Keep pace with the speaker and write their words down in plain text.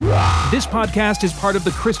This podcast is part of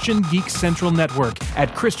the Christian Geek Central Network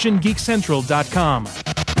at ChristianGeekCentral.com.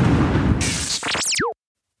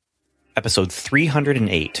 Episode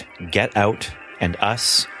 308, Get Out and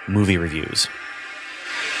Us Movie Reviews.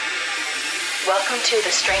 Welcome to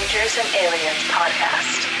the Strangers and Aliens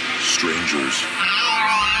podcast. Strangers.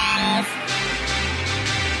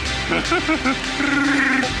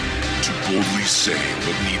 To boldly say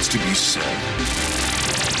what needs to be said.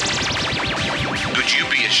 Would you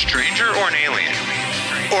be a stranger or an alien?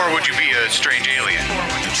 Or would you be a strange alien?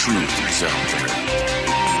 The truth is out there.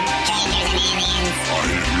 I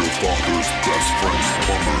am your father's best friend,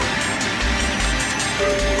 plumber.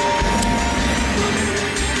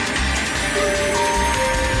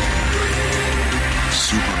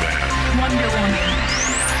 Superman. Wonder Woman.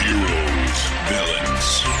 Heroes.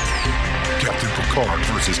 Villains. Captain Picard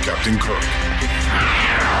versus Captain Kirk.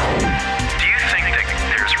 Do you think that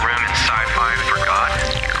there's room in sci-fi for God?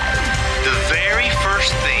 The very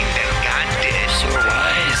first thing that God did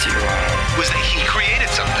was that he created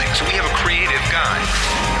something. So we have a creative God.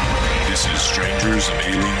 This is Strangers and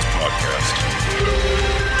Aliens podcast.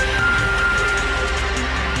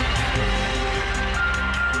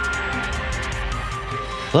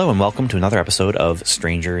 Hello and welcome to another episode of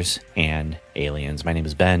Strangers and Aliens. My name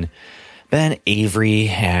is Ben Avery,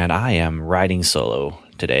 and I am riding solo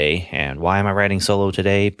today. And why am I riding solo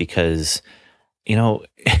today? Because, you know,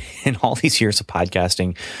 in all these years of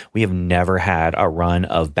podcasting, we have never had a run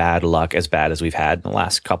of bad luck as bad as we've had in the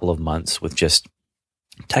last couple of months with just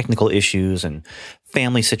technical issues and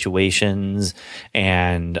family situations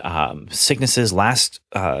and sicknesses. Last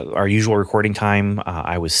our usual recording time,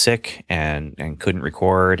 I was sick and couldn't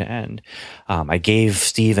record, and I gave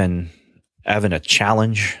Steve and Evan a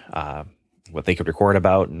challenge, what they could record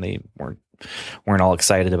about, and they weren't all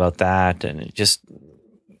excited about that,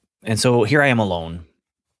 and so here I am alone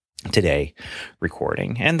today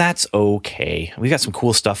recording, and that's okay. We've got some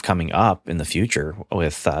cool stuff coming up in the future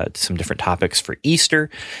with some different topics for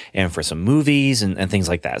Easter and for some movies and things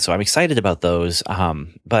like that. So I'm excited about those.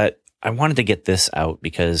 But I wanted to get this out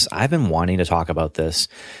because I've been wanting to talk about this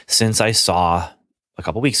since I saw a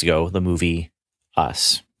couple weeks ago the movie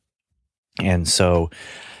Us. And so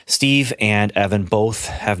Steve and Evan both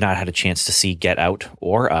have not had a chance to see Get Out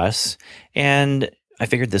or Us, and I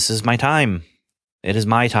figured this is my time. It is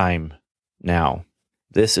my time now.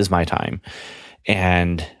 This is my time.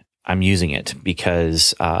 And I'm using it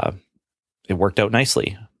because it worked out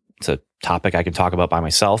nicely. It's a topic I can talk about by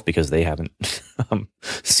myself because they haven't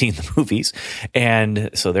seen the movies. And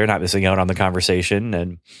so they're not missing out on the conversation.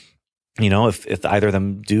 And, you know, if either of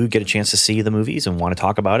them do get a chance to see the movies and want to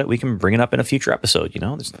talk about it, we can bring it up in a future episode. You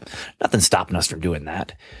know, there's nothing stopping us from doing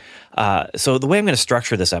that. So the way I'm going to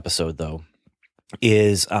structure this episode, though,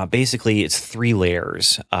 is basically it's three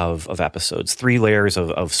layers of episodes, three layers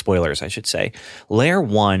of spoilers, I should say. Layer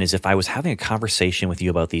one is if I was having a conversation with you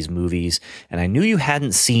about these movies and I knew you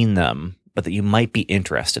hadn't seen them, but that you might be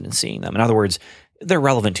interested in seeing them. In other words, they're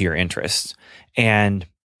relevant to your interests. And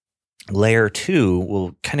layer two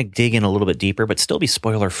will kind of dig in a little bit deeper, but still be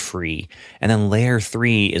spoiler free. And then layer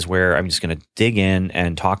three is where I'm just going to dig in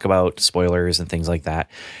and talk about spoilers and things like that.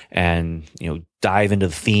 And, you know, dive into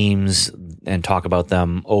the themes and talk about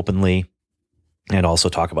them openly, and also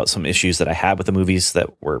talk about some issues that I had with the movies that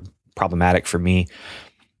were problematic for me.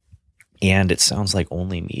 And it sounds like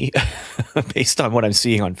only me based on what I'm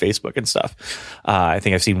seeing on Facebook and stuff. I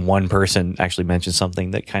think I've seen one person actually mention something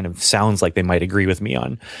that kind of sounds like they might agree with me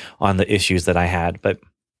on the issues that I had. But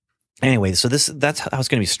anyway, so that's how it's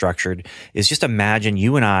going to be structured, is just imagine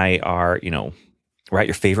you and I are, you know, we're at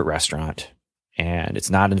your favorite restaurant, and it's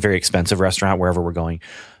not a very expensive restaurant wherever we're going.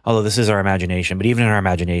 Although this is our imagination, but even in our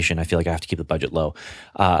imagination, I feel like I have to keep the budget low.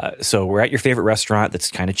 So we're at your favorite restaurant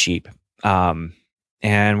that's kind of cheap.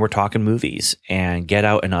 And we're talking movies, and Get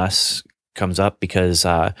Out and Us comes up because,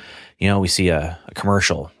 you know, we see a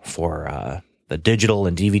commercial for the digital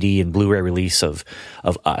and DVD and Blu-ray release of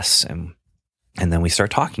Us. And then we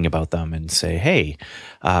start talking about them and say, hey,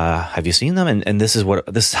 have you seen them? And this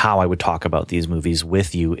is how I would talk about these movies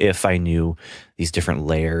with you if I knew these different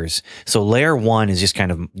layers. So layer one is just kind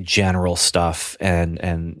of general stuff.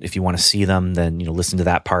 And if you want to see them, then, you know, listen to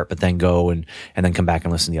that part, but then go and then come back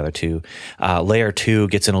and listen to the other two. Layer two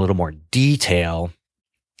gets in a little more detail.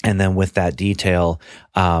 And then with that detail,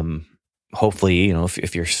 hopefully, you know,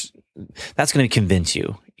 if you're, that's going to convince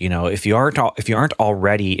you. You know, if you aren't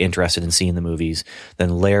already interested in seeing the movies,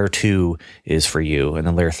 then layer two is for you, and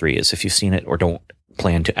then layer three is if you've seen it or don't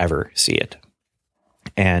plan to ever see it.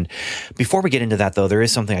 And before we get into that, though, there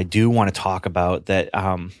is something I do want to talk about that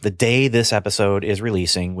the day this episode is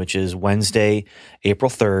releasing, which is Wednesday, April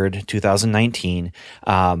 3rd, 2019,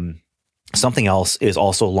 something else is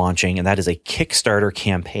also launching, and that is a Kickstarter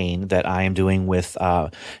campaign that I am doing with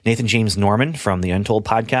Nathan James Norman from the Untold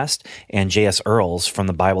podcast and J.S. Earls from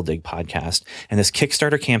the Bible Dig podcast. And this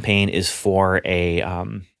Kickstarter campaign is for a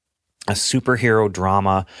superhero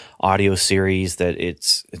drama audio series that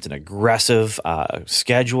it's an aggressive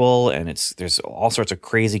schedule, and there's all sorts of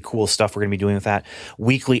crazy cool stuff we're going to be doing with that.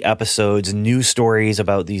 Weekly episodes, new stories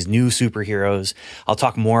about these new superheroes. I'll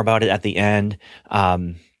talk more about it at the end.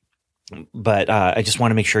 But I just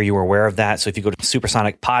want to make sure you were aware of that. So if you go to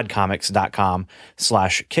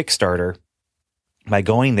supersonicpodcomics.com/Kickstarter, by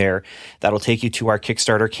going there, that'll take you to our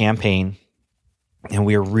Kickstarter campaign. And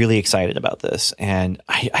we are really excited about this. And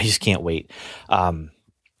I just can't wait. I'm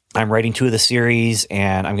writing 2 of the series,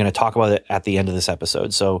 and I'm going to talk about it at the end of this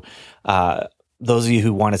episode. So those of you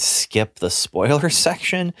who want to skip the spoiler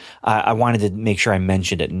section, I wanted to make sure I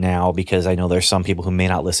mentioned it now, because I know there's some people who may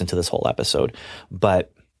not listen to this whole episode.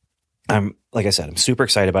 But like I said, I'm super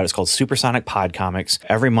excited about it. It's called Supersonic Pod Comics.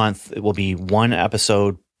 Every month it will be 1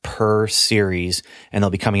 episode per series, and they'll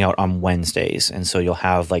be coming out on Wednesdays. And so you'll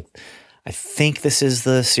have, like, I think this is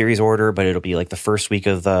the series order, but it'll be like the first week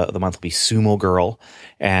of the month will be Sumo Girl.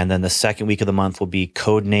 And then the second week of the month will be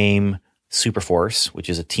Codename Superforce, which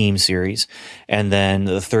is a team series. And then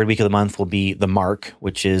the third week of the month will be The Mark,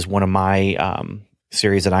 which is one of my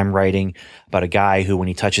series that I'm writing about a guy who, when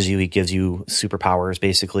he touches you, he gives you superpowers.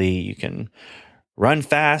 Basically, you can run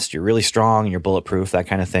fast, you're really strong, you're bulletproof, that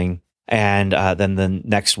kind of thing. And then the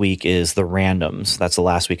next week is The Randoms. That's the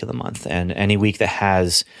last week of the month. And any week that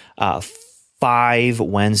has 5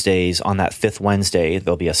 Wednesdays, on that 5th Wednesday,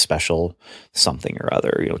 there'll be a special something or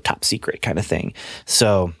other, top secret kind of thing.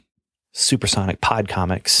 So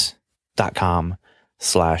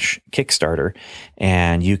supersonicpodcomics.com/Kickstarter,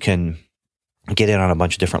 and you can get in on a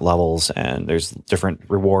bunch of different levels, and there's different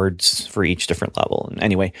rewards for each different level. And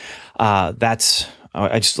anyway, I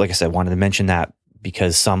just, like I said, wanted to mention that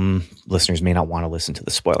because some listeners may not want to listen to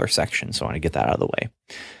the spoiler section. So I want to get that out of the way.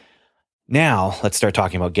 Now let's start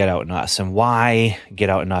talking about Get Out and Us. And why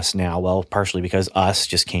Get Out and Us now? Well, partially because Us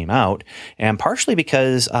just came out, and partially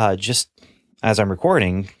because just as I'm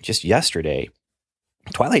recording, just yesterday,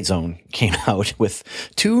 Twilight Zone came out with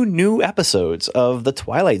 2 new episodes of The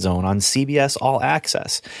Twilight Zone on CBS All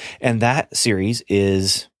Access. And that series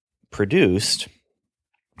is produced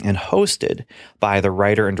and hosted by the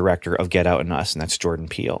writer and director of Get Out and Us, and that's Jordan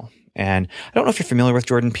Peele. And I don't know if you're familiar with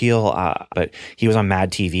Jordan Peele, but he was on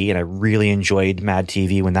Mad TV, and I really enjoyed Mad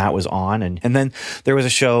TV when that was on. And then there was a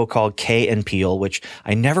show called Kay and Peele, which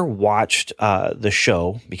I never watched the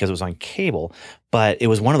show because it was on cable, but it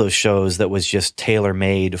was one of those shows that was just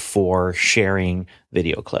tailor-made for sharing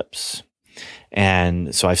video clips.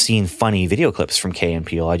 And so I've seen funny video clips from Kay and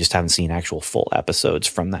Peele. I just haven't seen actual full episodes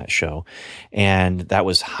from that show. And that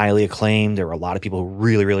was highly acclaimed. There were a lot of people who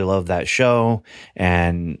really, really loved that show.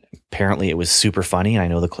 And apparently it was super funny. And I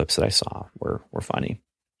know the clips that I saw were funny.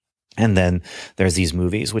 And then there's these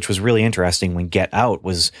movies, which was really interesting when Get Out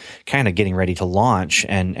was kind of getting ready to launch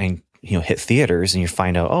and hit theaters, and you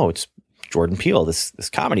find out, oh, it's Jordan Peele, this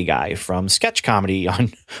comedy guy from sketch comedy on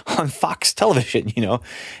Fox television,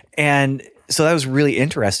 and so that was really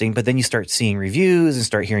interesting. But then you start seeing reviews and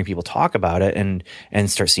start hearing people talk about it and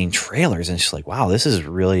start seeing trailers, and it's just like, wow, this is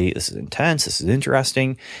intense. This is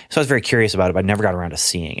interesting. So I was very curious about it, but I never got around to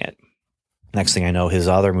seeing it. Next thing I know, his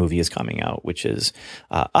other movie is coming out, which is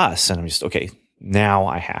Us. And I'm just, okay, now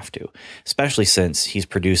I have to, especially since he's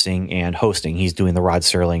producing and hosting. He's doing the Rod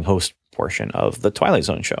Serling host portion of the Twilight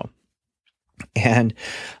Zone show. And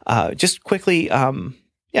just quickly, I'll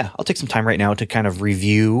take some time right now to kind of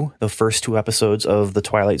review the first 2 episodes of The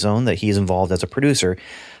Twilight Zone that he's involved as a producer.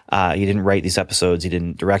 He didn't write these episodes. He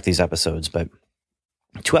didn't direct these episodes, but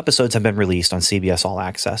 2 episodes have been released on CBS All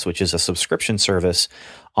Access, which is a subscription service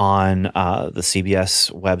on the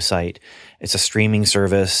CBS website. It's a streaming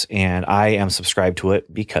service, and I am subscribed to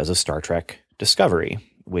it because of Star Trek Discovery,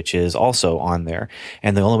 which is also on there.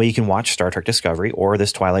 And the only way you can watch Star Trek Discovery or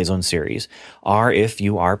this Twilight Zone series are if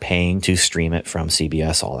you are paying to stream it from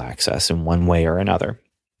CBS All Access in one way or another.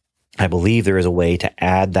 I believe there is a way to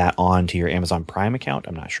add that on to your Amazon Prime account.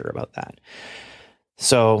 I'm not sure about that.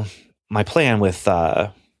 So my plan with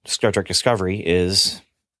Star Trek Discovery is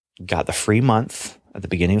got the free month at the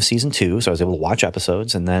beginning of season 2. So I was able to watch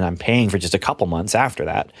episodes, and then I'm paying for just a couple months after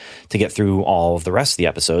that to get through all of the rest of the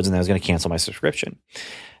episodes. And then I was going to cancel my subscription.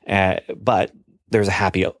 But there's a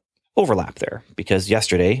happy overlap there, because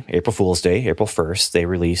yesterday, April Fool's Day, April 1st, they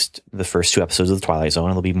released the first 2 episodes of The Twilight Zone,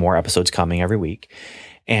 and there'll be more episodes coming every week.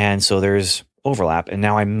 And so there's overlap. And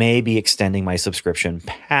now I may be extending my subscription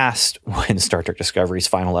past when Star Trek Discovery's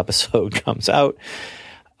final episode comes out.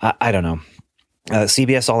 I don't know.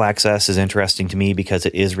 CBS All Access is interesting to me because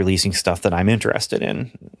it is releasing stuff that I'm interested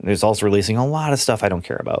in. It's also releasing a lot of stuff I don't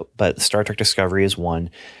care about, but Star Trek Discovery is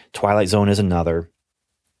one. Twilight Zone is another.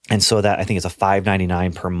 And so that, I think it's a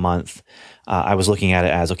 $5.99 per month. I was looking at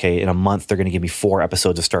it as, okay, in a month, they're going to give me 4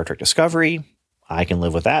 episodes of Star Trek Discovery. I can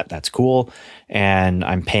live with that. That's cool. And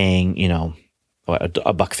I'm paying,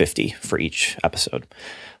 $1.50 for each episode.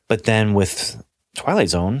 But then with Twilight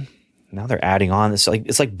Zone, now they're adding on this,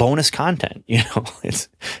 it's like bonus content,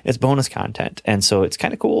 it's bonus content. And so it's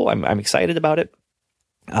kind of cool. I'm excited about it.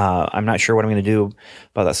 I'm not sure what I'm going to do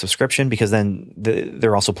about that subscription, because then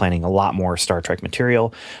they're also planning a lot more Star Trek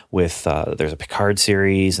material with, there's a Picard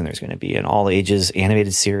series, and there's going to be an all ages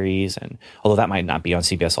animated series. And although that might not be on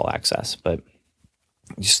CBS All Access, but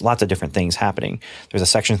just lots of different things happening. There's a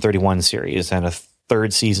Section 31 series and a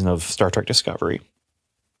 3rd season of Star Trek Discovery.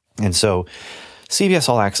 And so CBS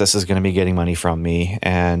All Access is going to be getting money from me.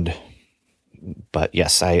 But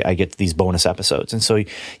yes, I get these bonus episodes. And so you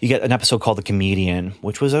get an episode called The Comedian,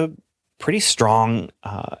 which was a pretty strong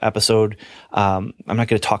episode. I'm not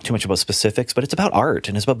going to talk too much about specifics, but it's about art,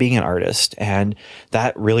 and it's about being an artist. And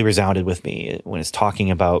that really resounded with me when it's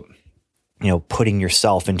talking about, putting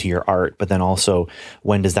yourself into your art, but then also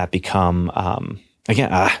when does that become, I'm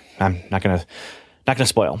not going to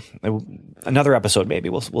spoil. Another episode, maybe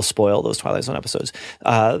we'll spoil those Twilight Zone episodes.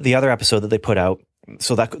 The other episode that they put out,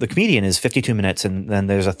 so that The Comedian is 52 minutes, and then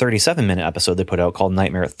there's a 37-minute episode they put out called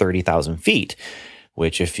Nightmare at 30,000 Feet,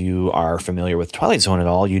 which, if you are familiar with Twilight Zone at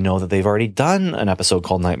all, you know that they've already done an episode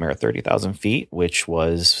called Nightmare at 30,000 Feet, which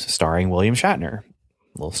was starring William Shatner.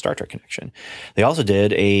 Little Star Trek connection. They also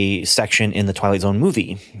did a section in the Twilight Zone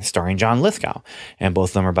movie starring John Lithgow, and both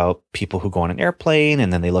of them are about people who go on an airplane,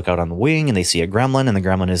 and then they look out on the wing and they see a gremlin, and the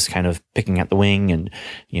gremlin is kind of picking at the wing and,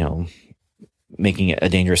 making it a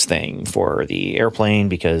dangerous thing for the airplane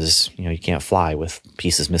because, you can't fly with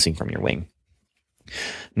pieces missing from your wing.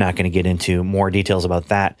 Not going to get into more details about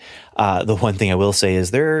that. The one thing I will say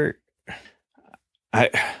is I'm not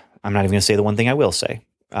even going to say the one thing I will say.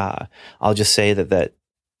 I'll just say that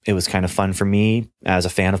it was kind of fun for me as a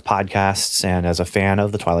fan of podcasts and as a fan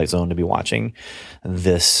of The Twilight Zone to be watching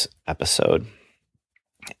this episode.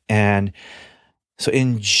 And so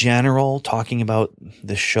in general, talking about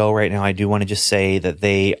the show right now, I do want to just say that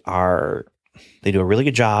they do a really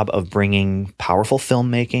good job of bringing powerful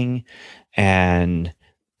filmmaking and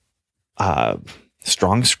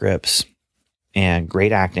strong scripts and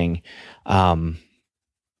great acting. And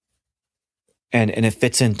it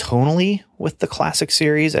fits in tonally with the classic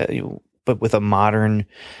series, but with a modern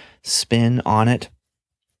spin on it.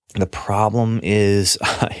 The problem is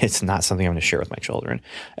it's not something I'm going to share with my children.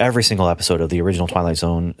 Every single episode of the original Twilight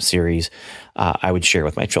Zone series, I would share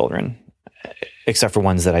with my children, except for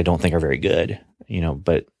ones that I don't think are very good,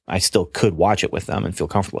 but I still could watch it with them and feel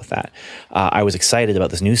comfortable with that. I was excited about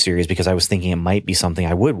this new series because I was thinking it might be something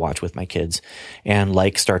I would watch with my kids. And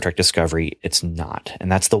like Star Trek Discovery, it's not.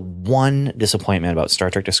 And that's the one disappointment about Star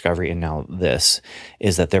Trek Discovery and now this,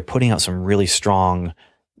 is that they're putting out some really strong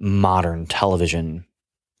modern television,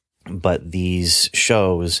 but these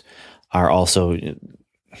shows are also,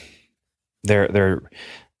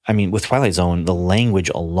 with Twilight Zone, the language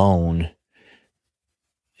alone,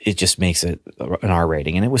 it just makes it an R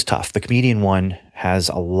rating, and it was tough. The Comedian one has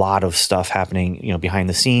a lot of stuff happening, behind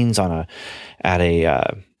the scenes at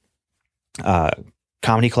a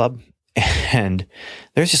comedy club, and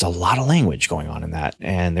there's just a lot of language going on in that,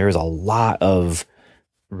 and there's a lot of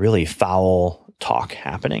really foul talk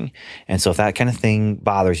happening. And so if that kind of thing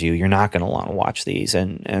bothers you, you're not going to want to watch these.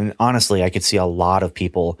 And honestly, I could see a lot of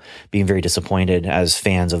people being very disappointed as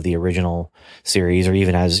fans of the original series, or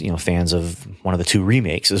even as, fans of one of the 2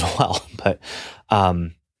 remakes as well. But,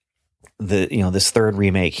 this 3rd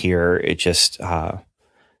remake here, it just,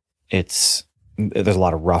 there's a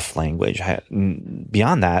lot of rough language.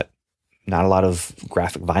 Beyond that, not a lot of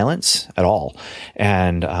graphic violence at all.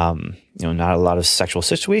 And, not a lot of sexual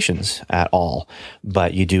situations at all,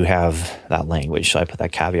 but you do have that language. So I put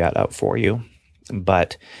that caveat out for you.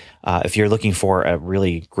 But if you're looking for a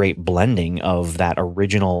really great blending of that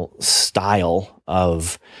original style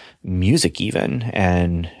of music even,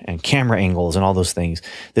 and camera angles and all those things,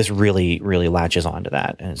 this really, really latches onto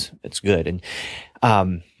that. And it's good.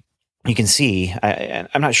 And you can see,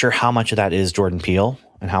 I'm not sure how much of that is Jordan Peele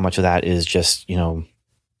and how much of that is just,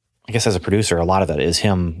 I guess as a producer, a lot of that is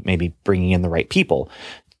him maybe bringing in the right people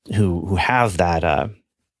who have that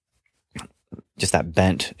just that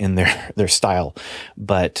bent in their style,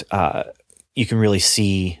 but you can really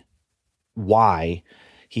see why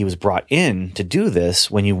he was brought in to do this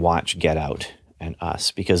when you watch Get Out and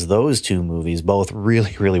Us, because those two movies both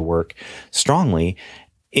really, really work strongly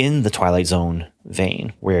in the Twilight Zone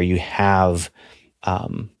vein, where you have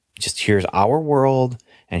just here's our world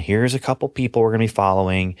and here's a couple people we're going to be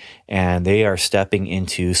following, and they are stepping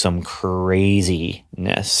into some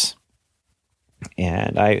craziness.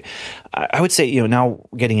 And I would say, now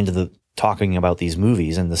getting into the talking about these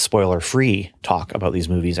movies and the spoiler-free talk about these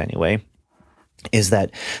movies anyway, is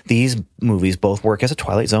that these movies both work as a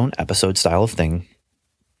Twilight Zone episode style of thing.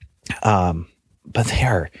 But they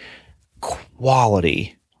are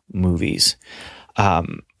quality movies. I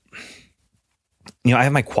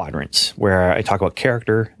have my quadrants where I talk about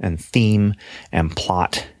character and theme and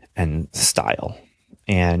plot and style.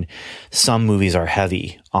 And some movies are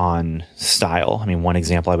heavy on style. I mean, one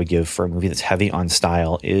example I would give for a movie that's heavy on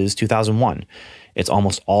style is 2001. It's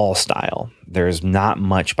almost all style. There's not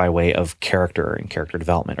much by way of character and character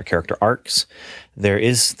development or character arcs. There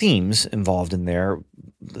is themes involved in there.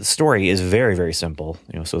 The story is very, very simple.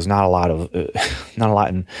 So there's not a lot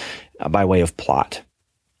in by way of plot.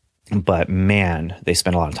 But man, they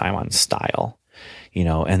spend a lot of time on style.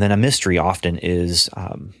 And then a mystery often is,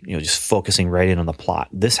 just focusing right in on the plot.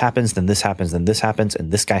 This happens, then this happens, then this happens,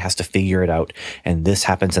 and this guy has to figure it out. And this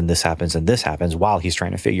happens, and this happens, and this happens while he's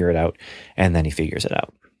trying to figure it out. And then he figures it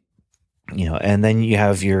out. And then you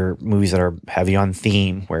have your movies that are heavy on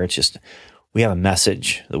theme, where it's just, we have a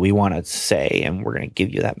message that we want to say, and we're going to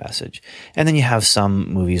give you that message. And then you have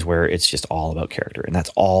some movies where it's just all about character, and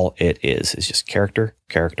that's all it is. It's just character,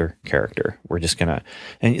 character, character. We're just going to,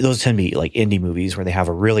 and those tend to be like indie movies where they have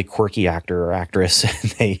a really quirky actor or actress,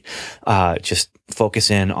 and they just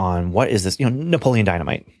focus in on what is this, Napoleon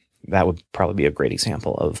Dynamite. That would probably be a great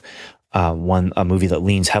example of a movie that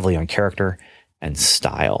leans heavily on character and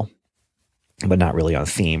style, but not really on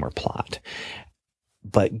theme or plot.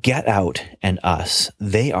 But Get Out and Us,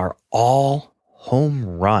 they are all home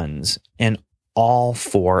runs in all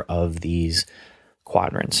four of these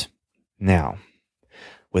quadrants. Now,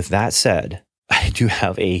 with that said, I do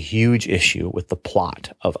have a huge issue with the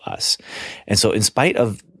plot of Us. And so in spite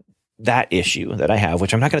of that issue that I have,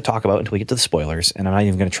 which I'm not going to talk about until we get to the spoilers, and I'm not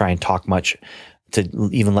even going to try and talk much to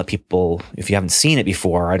even let people, if you haven't seen it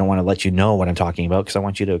before, I don't want to let you know what I'm talking about because I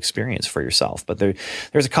want you to experience for yourself. But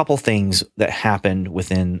there's a couple things that happened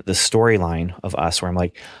within the storyline of Us where I'm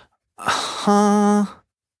like,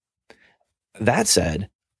 That said,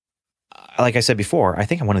 like I said before, I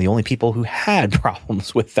think I'm one of the only people who had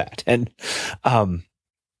problems with that. And I'll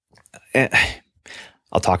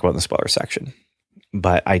talk about it in the spoiler section.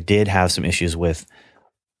 But I did have some issues with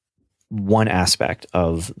one aspect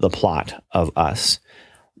of the plot of Us.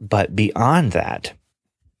 But beyond that,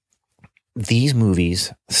 these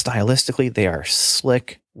movies, stylistically, they are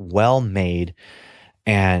slick, well made,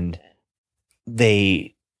 and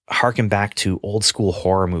they harken back to old school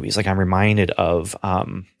horror movies. Like I'm reminded of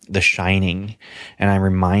The Shining, and I'm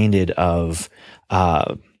reminded of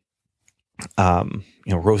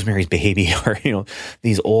Rosemary's Baby, or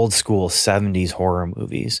these old school 70s horror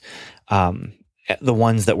movies. The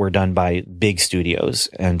ones that were done by big studios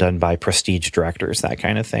and done by prestige directors, that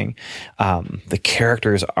kind of thing. The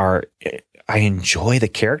characters I enjoy the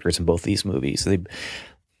characters in both these movies. They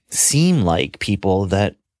seem like people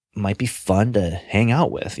that might be fun to hang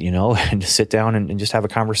out with, and to sit down and just have a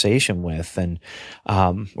conversation with, and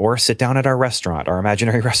or sit down at our restaurant, our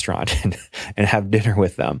imaginary restaurant, and have dinner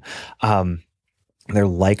with them. They're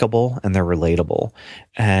likable and they're relatable.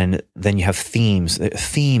 And then you have themes. The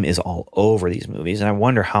theme is all over these movies. And I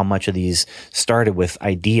wonder how much of these started with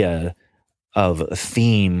idea of a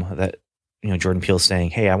theme that, Jordan Peele's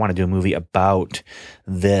saying, hey, I want to do a movie about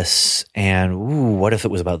this. And what if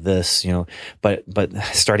it was about this, but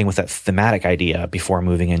starting with that thematic idea before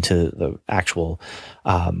moving into the actual,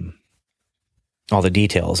 all the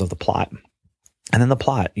details of the plot. And then the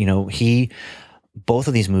plot, both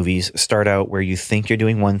of these movies start out where you think you're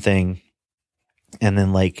doing one thing, and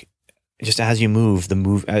then just as you move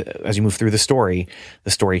through the story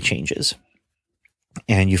changes,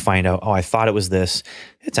 and you find out, I thought it was this,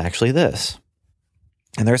 it's actually this.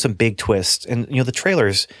 And there are some big twists, and the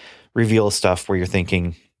trailers reveal stuff where you're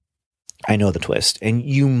thinking, I know the twist, and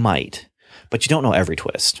you might, but you don't know every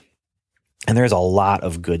twist. And there's a lot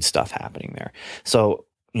of good stuff happening there. So,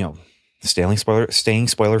 staying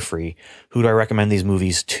spoiler free, who do I recommend these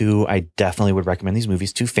movies to? I definitely would recommend these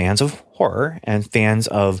movies to fans of horror and fans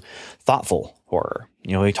of thoughtful horror.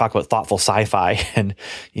 You know, we talk about thoughtful sci-fi and,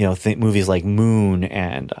 you know, movies like Moon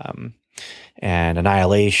and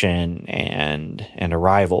Annihilation and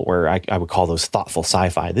Arrival, where I would call those thoughtful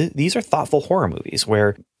sci-fi. These are thoughtful horror movies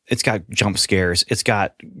where it's got jump scares, it's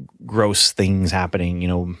got gross things happening, you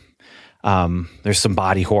know. There's some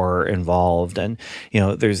body horror involved, and you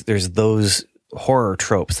know, there's those horror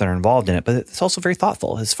tropes that are involved in it, but it's also very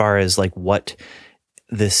thoughtful as far as like what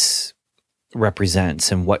this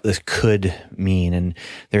represents and what this could mean. And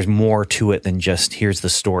there's more to it than just here's the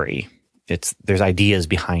story. There's ideas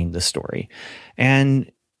behind the story,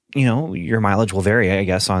 and you know, your mileage will vary, I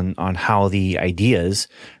guess, on how the ideas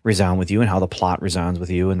resound with you and how the plot resounds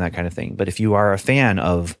with you and that kind of thing. But if you are a fan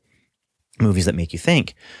of movies that make you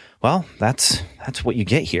think, well, that's what you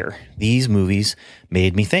get here. These movies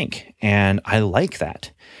made me think, and I like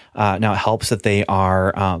that. Now, it helps that they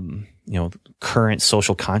are, you know, current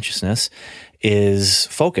social consciousness is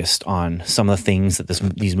focused on some of the things that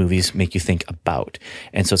these movies make you think about.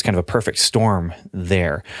 And so it's kind of a perfect storm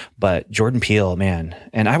there. But Jordan Peele, man,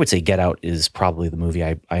 and I would say Get Out is probably the movie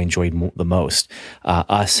I enjoyed the most.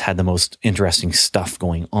 Us had the most interesting stuff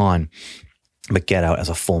going on. But Get Out as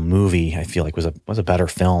a full movie, I feel like was a better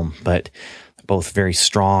film, but both very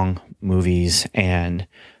strong movies. And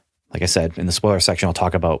like I said, in the spoiler section, I'll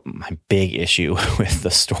talk about my big issue with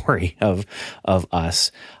the story of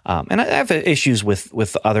Us. And I have issues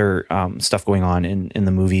with other stuff going on in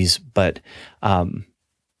the movies, but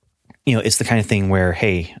you know, it's the kind of thing where,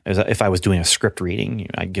 hey, if I was doing a script reading, you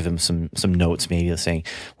know, I'd give him some notes, maybe saying,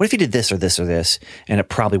 what if he did this or this or this? And it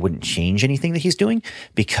probably wouldn't change anything that he's doing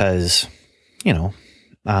because, you know,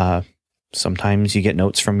 sometimes you get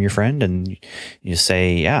notes from your friend and you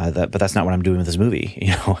say, yeah, but that's not what I'm doing with this movie, you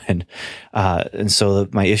know? And so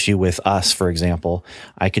my issue with Us, for example,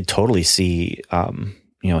 I could totally see, you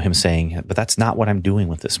know, him saying, but that's not what I'm doing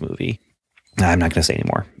with this movie. I'm not going to say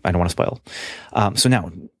anymore. I don't want to spoil. So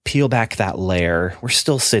now peel back that layer. We're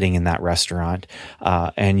still sitting in that restaurant,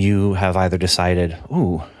 and you have either decided,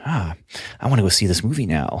 I want to go see this movie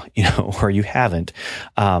now, you know, or you haven't.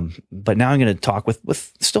 But now I'm going to talk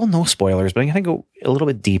with still no spoilers, but I'm going to go a little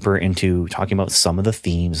bit deeper into talking about some of the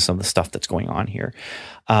themes, some of the stuff that's going on here.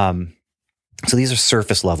 So these are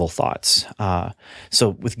surface level thoughts. So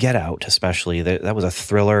with Get Out, especially, that was a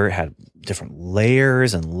thriller, it had different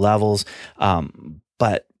layers and levels.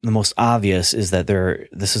 But the most obvious is that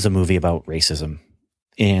this is a movie about racism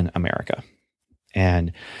in America,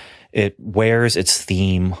 and it wears its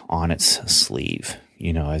theme on its sleeve.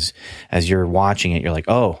 You know, as you're watching it, you're like,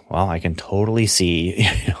 oh, well, I can totally see,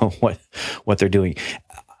 you know, what they're doing.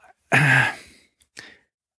 I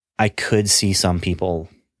could see some people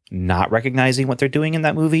not recognizing what they're doing in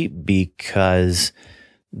that movie because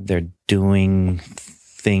they're doing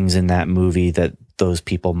things in that movie that those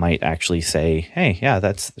people might actually say, hey, yeah,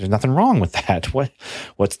 there's nothing wrong with that.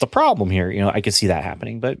 What's the problem here? You know, I could see that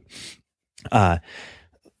happening, but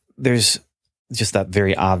there's just that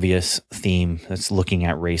very obvious theme that's looking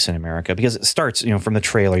at race in America, because it starts, you know, from the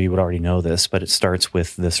trailer, you would already know this, but it starts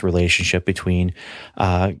with this relationship between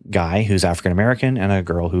a guy who's African-American and a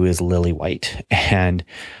girl who is lily white. And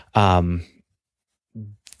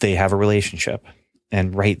they have a relationship.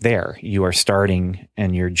 And right there, you are starting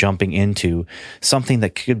and you're jumping into something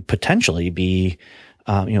that could potentially be,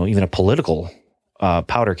 you know, even a political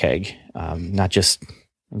powder keg, not just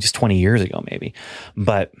 20 years ago, maybe,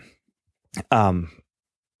 but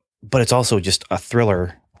it's also just a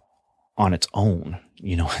thriller on its own,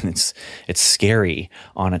 you know, and it's scary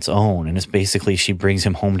on its own. And it's basically, she brings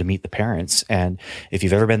him home to meet the parents. And if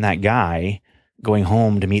you've ever been that guy going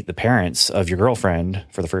home to meet the parents of your girlfriend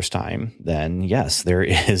for the first time, then yes, there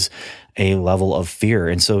is a level of fear.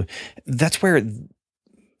 And so that's where, you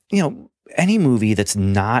know, any movie that's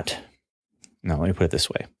not, no, let me put it this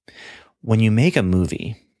way. When you make a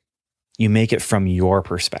movie, you make it from your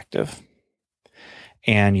perspective,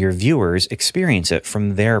 and your viewers experience it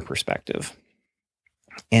from their perspective.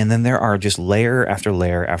 And then there are just layer after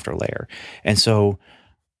layer after layer. And so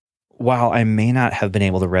while I may not have been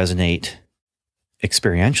able to resonate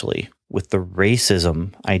experientially with the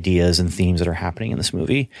racism ideas and themes that are happening in this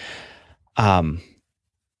movie,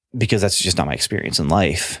 because that's just not my experience in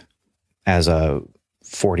life as a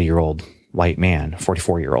 40-year-old white man,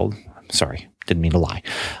 44-year-old, sorry, didn't mean to lie,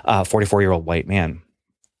 44-year-old white man.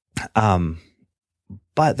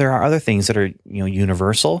 But there are other things that are, you know,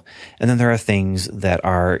 universal. And then there are things that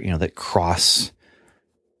are, you know, that cross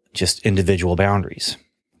just individual boundaries.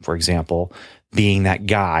 For example, being that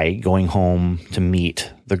guy going home to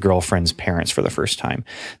meet the girlfriend's parents for the first time.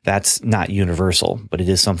 That's not universal, but it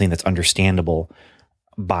is something that's understandable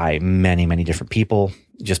by many, many different people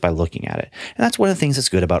just by looking at it. And that's one of the things that's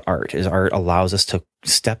good about art, is art allows us to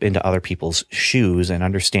step into other people's shoes and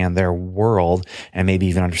understand their world, and maybe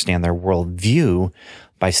even understand their worldview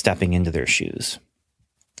by stepping into their shoes.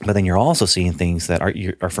 But then you're also seeing things that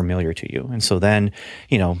are familiar to you. And so then,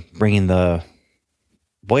 bringing the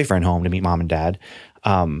boyfriend home to meet mom and dad.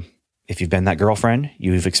 If you've been that girlfriend,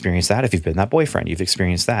 you've experienced that. If you've been that boyfriend, you've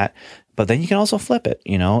experienced that. But then you can also flip it,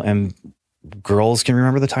 and girls can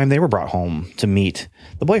remember the time they were brought home to meet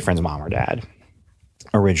the boyfriend's mom or dad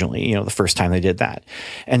originally, the first time they did that.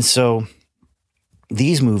 And so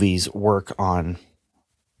these movies work on,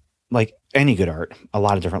 like any good art, a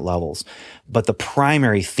lot of different levels. But the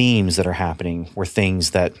primary themes that are happening were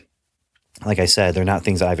things that, like I said, they're not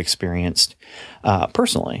things that I've experienced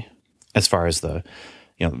personally, as far as the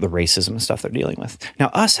racism and stuff they're dealing with. Now,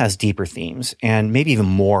 Us has deeper themes, and maybe even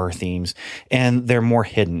more themes, and they're more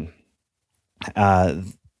hidden.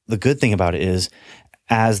 The good thing about it is,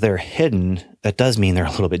 as they're hidden, that does mean they're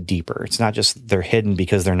a little bit deeper. It's not just they're hidden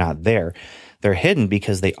because they're not there. They're hidden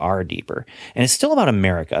because they are deeper. And it's still about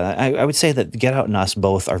America. I would say that Get Out and Us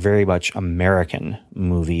both are very much American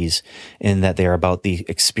movies, in that they are about the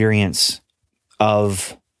experience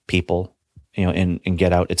of people. In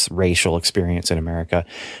Get Out, it's racial experience in America.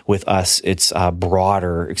 With Us, it's a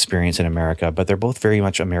broader experience in America, but they're both very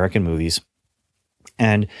much American movies.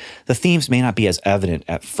 And the themes may not be as evident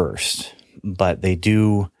at first, but they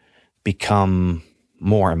do become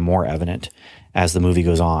more and more evident as the movie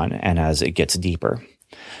goes on and as it gets deeper.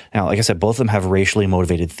 Now, like I said, both of them have racially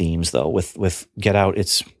motivated themes, though. With Get Out,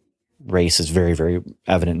 its race is very, very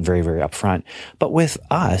evident and very, very upfront. But with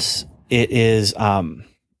Us, it is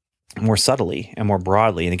more subtly and more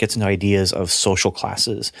broadly, and it gets into ideas of social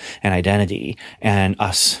classes and identity and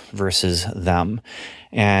us versus them.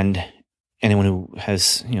 And anyone who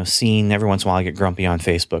has seen, every once in a while I get grumpy on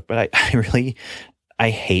Facebook, but I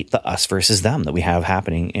hate the us versus them that we have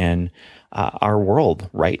happening in our world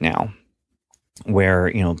right now,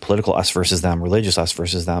 where political us versus them, religious us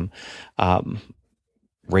versus them,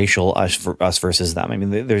 racial us versus them. I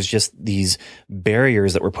mean, there's just these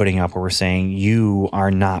barriers that we're putting up where we're saying, you are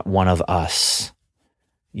not one of us.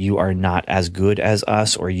 You are not as good as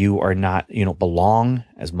us, or you are not, belong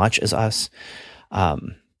as much as us.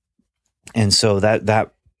 And so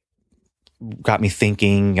that got me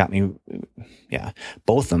thinking,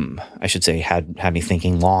 both of them, I should say, had me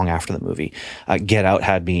thinking long after the movie. Get Out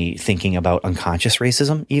had me thinking about unconscious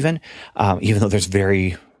racism, even though there's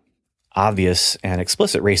very obvious and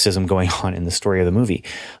explicit racism going on in the story of the movie,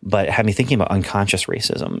 but it had me thinking about unconscious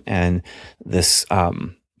racism and this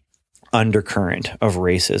undercurrent of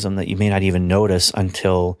racism that you may not even notice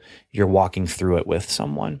until you're walking through it with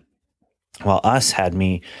someone. While Us had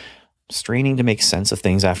me straining to make sense of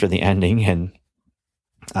things after the ending, and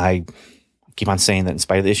I keep on saying that in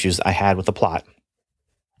spite of the issues I had with the plot,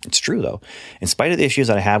 it's true though, in spite of the issues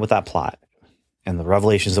that I had with that plot and the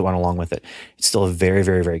revelations that went along with it, it's still a very,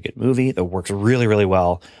 very, very good movie that works really, really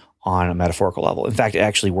well on a metaphorical level. In fact, it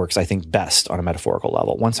actually works, I think, best on a metaphorical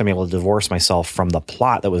level. Once I'm able to divorce myself from the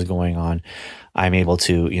plot that was going on, I'm able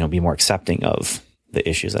to, be more accepting of the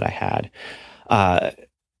issues that I had.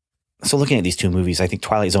 So looking at these two movies, I think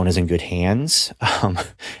Twilight Zone is in good hands. And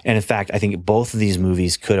in fact, I think both of these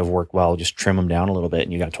movies could have worked well. Just trim them down a little bit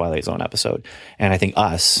and you got a Twilight Zone episode. And I think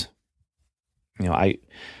Us,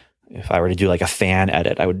 if I were to do like a fan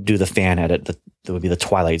edit, I would do the fan edit that would be the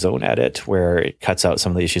Twilight Zone edit, where it cuts out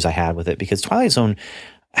some of the issues I had with it. Because Twilight Zone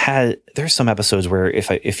there's some episodes where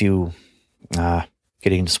if you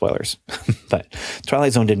getting into spoilers, but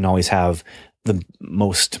Twilight Zone didn't always have the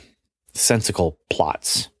most sensical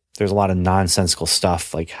plots. There's a lot of nonsensical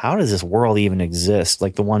stuff. Like, how does this world even exist?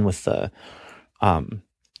 Like the one with the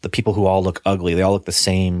people who all look ugly. They all look the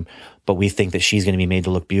same, but we think that she's going to be made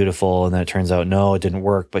to look beautiful. And then it turns out, no, it didn't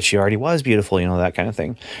work, but she already was beautiful, that kind of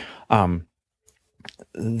thing.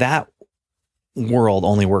 That world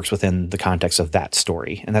only works within the context of that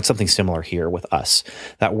story. And that's something similar here with Us.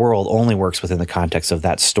 That world only works within the context of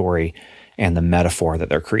that story and the metaphor that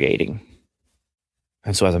they're creating.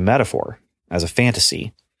 And so as a metaphor, as a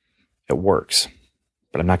fantasy, it works,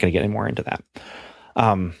 but I'm not going to get any more into that.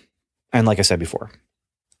 And like I said before,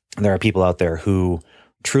 there are people out there who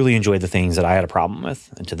truly enjoyed the things that I had a problem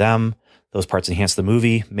with. And to them, those parts enhanced the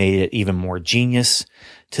movie, made it even more genius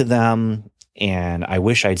to them. And I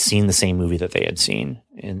wish I'd seen the same movie that they had seen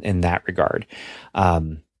in that regard.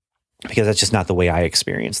 because that's just not the way I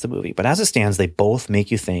experience the movie. But as it stands, they both make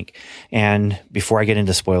you think. And before I get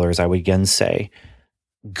into spoilers, I would again say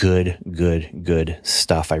good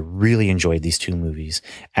stuff. I really enjoyed these two movies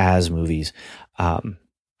as movies.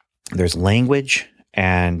 There's language,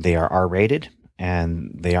 and they are R-rated,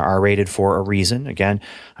 and they are R-rated for a reason. Again,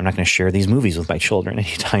 I'm not going to share these movies with my children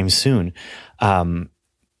anytime soon.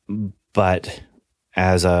 But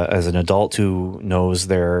as an adult who knows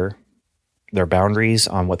their boundaries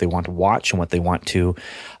on what they want to watch and what they want to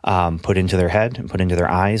put into their head and put into their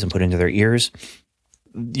eyes and put into their ears,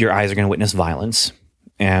 your eyes are going to witness violence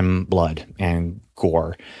and blood and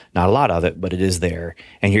gore. Not a lot of it, but it is there.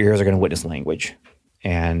 And your ears are going to witness language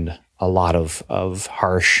and a lot of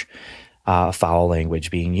harsh, foul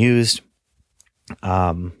language being used.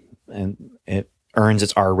 And it earns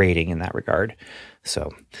its R rating in that regard.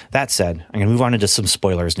 So that said, I'm going to move on into some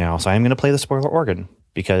spoilers now. So I'm going to play the spoiler organ,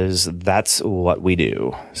 because that's what we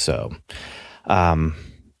do. So,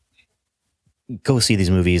 go see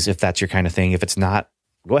these movies if that's your kind of thing. If it's not,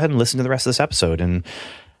 go ahead and listen to the rest of this episode and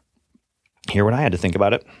hear what I had to think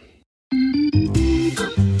about it.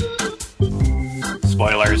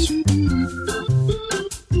 Spoilers.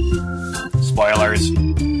 Spoilers.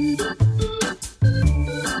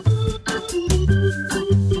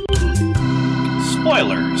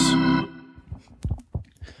 Spoilers.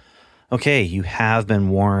 Okay, you have been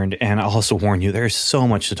warned, and I'll also warn you, there's so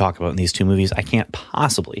much to talk about in these two movies. I can't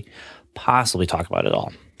possibly talk about it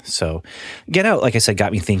all. So Get Out, like I said,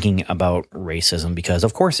 got me thinking about racism, because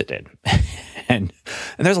of course it did. and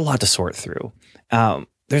there's a lot to sort through.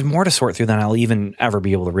 There's more to sort through than I'll even ever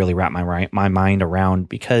be able to really wrap my mind around,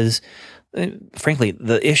 because frankly,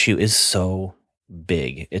 the issue is so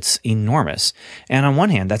big. It's enormous. And on one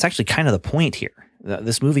hand, that's actually kind of the point here.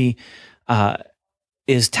 This movie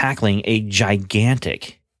is tackling a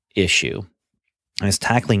gigantic issue, and it's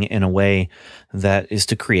tackling it in a way that is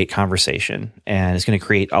to create conversation, and it's going to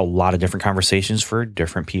create a lot of different conversations for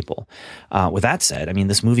different people. With that said, I mean,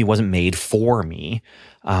 this movie wasn't made for me,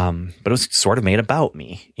 but it was sort of made about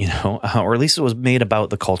me, or at least it was made about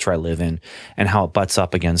the culture I live in and how it butts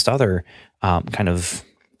up against other kind of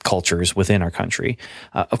cultures within our country.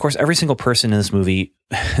 Of course, every single person in this movie,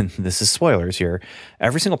 this is spoilers here,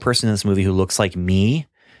 every single person in this movie who looks like me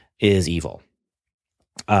is evil.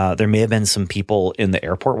 There may have been some people in the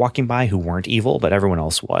airport walking by who weren't evil, but everyone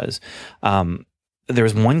else was. There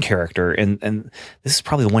was one character, and this is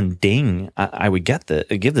probably the one ding I would give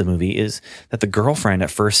the movie, is that the girlfriend at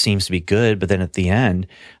first seems to be good, but then at the end,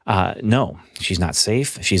 no, she's not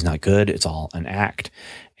safe. She's not good. It's all an act.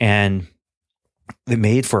 And it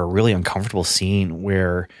made for a really uncomfortable scene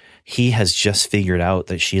where he has just figured out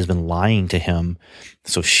that she has been lying to him.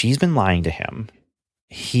 So she's been lying to him.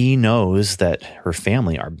 He knows that her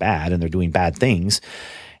family are bad and they're doing bad things.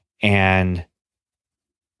 And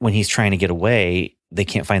when he's trying to get away, they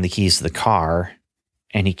can't find the keys to the car,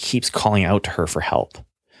 and he keeps calling out to her for help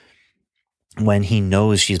when he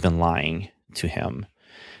knows she's been lying to him.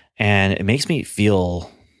 And it makes me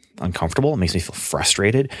feel uncomfortable. It makes me feel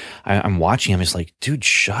frustrated. I'm watching him. It's like, dude,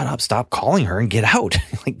 shut up. Stop calling her and get out.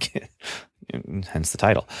 Hence the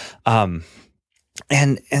title.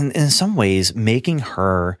 And in some ways, making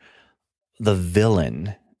her the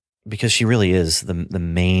villain, because she really is the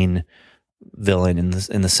main villain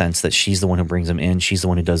in the sense that she's the one who brings him in. She's the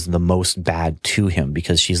one who does the most bad to him,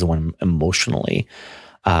 because she's the one emotionally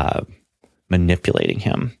manipulating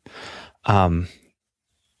him. The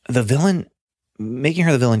villain, making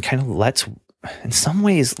her the villain, kind of lets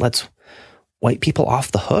white people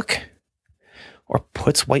off the hook, or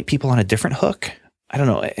puts white people on a different hook. I don't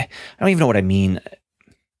know. I don't even know what I mean.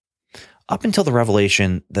 Up until the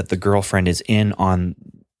revelation that the girlfriend is in on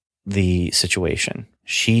the situation,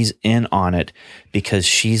 she's in on it because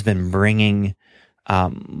she's been bringing,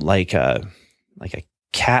 like a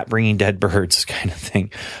cat bringing dead birds kind of thing.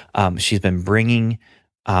 She's been bringing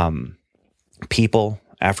people,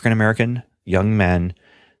 African-American young men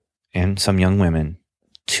and some young women,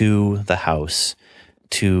 to the house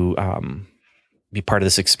to be part of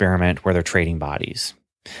this experiment where they're trading bodies.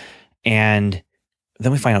 And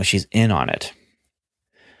then we find out she's in on it.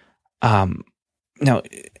 Now,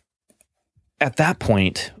 at that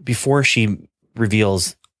point, before she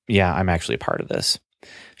reveals, yeah, I'm actually a part of this,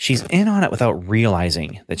 she's in on it without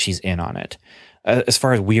realizing that she's in on it. As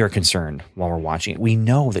far as we are concerned while we're watching it, we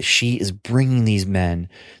know that she is bringing these men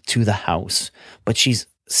to the house, but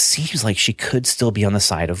seems like she could still be on the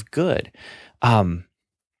side of good.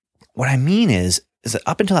 What I mean is that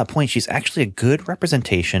up until that point, she's actually a good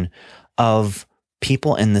representation of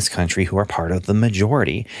people in this country who are part of the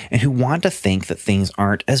majority and who want to think that things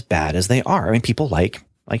aren't as bad as they are. I mean, people like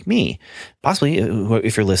like me, possibly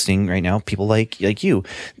if you're listening right now, people like you,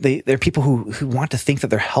 they're people who want to think that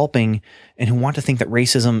they're helping and who want to think that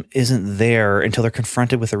racism isn't there until they're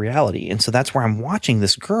confronted with the reality. And so that's where I'm watching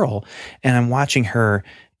this girl and I'm watching her,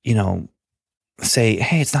 say,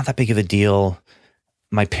 hey, it's not that big of a deal.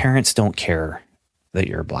 My parents don't care that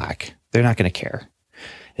you're black. They're not going to care.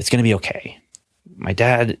 It's going to be okay. My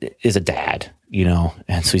dad is a dad,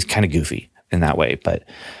 and so he's kind of goofy in that way. But,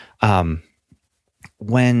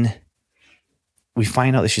 when we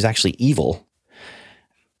find out that she's actually evil,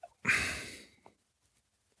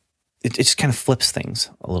 it just kind of flips things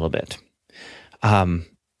a little bit.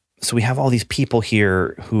 So we have all these people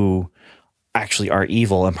here who actually are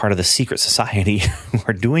evil and part of the secret society who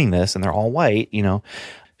are doing this, and they're all white,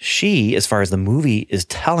 She, as far as the movie is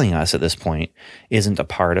telling us at this point, isn't a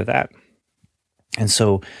part of that. And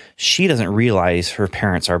so she doesn't realize her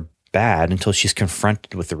parents are bad until she's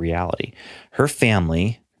confronted with the reality. Her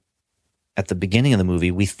family, at the beginning of the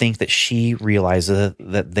movie, we think that she realizes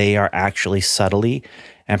that they are actually subtly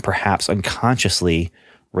and perhaps unconsciously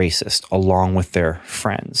racist along with their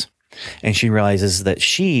friends. And she realizes that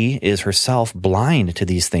she is herself blind to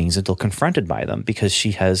these things until confronted by them because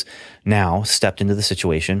she has now stepped into the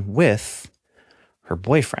situation with her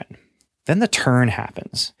boyfriend. Then the turn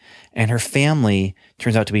happens, and her family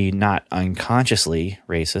turns out to be not unconsciously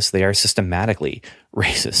racist. They are systematically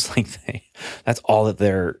racist. That's all that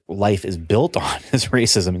their life is built on is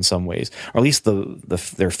racism in some ways, or at least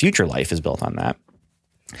their future life is built on that.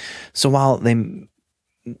 So while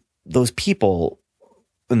those people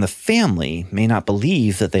in the family may not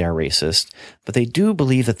believe that they are racist, but they do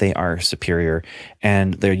believe that they are superior,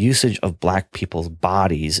 and their usage of black people's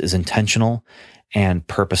bodies is intentional and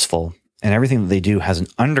purposeful. And everything that they do has an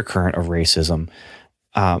undercurrent of racism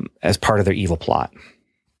as part of their evil plot.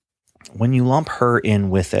 When you lump her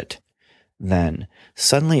in with it, then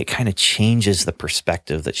suddenly it kind of changes the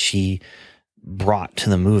perspective that she brought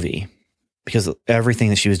to the movie because everything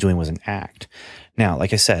that she was doing was an act. Now,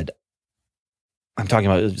 like I said, I'm talking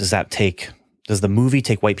about, does the movie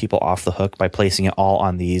take white people off the hook by placing it all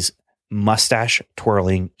on these mustache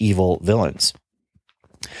twirling evil villains?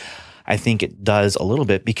 I think it does a little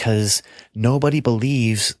bit because nobody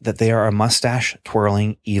believes that they are a mustache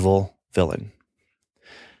twirling evil villain.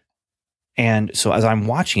 And so as I'm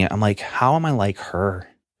watching it, I'm like, how am I like her?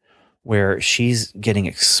 Where she's getting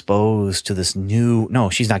exposed to this no,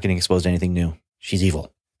 she's not getting exposed to anything new. She's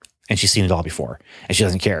evil. And she's seen it all before. And she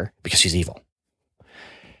doesn't care because she's evil.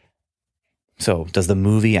 So does the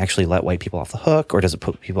movie actually let white people off the hook, or does it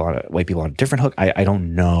put white people on a different hook? I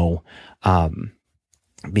don't know.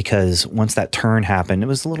 Because once that turn happened, it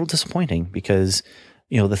was a little disappointing because,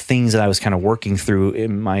 the things that I was kind of working through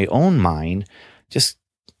in my own mind just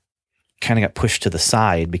kind of got pushed to the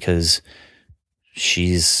side because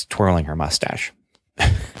she's twirling her mustache.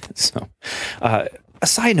 So, a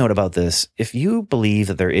side note about this, if you believe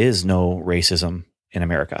that there is no racism in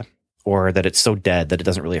America, or that it's so dead that it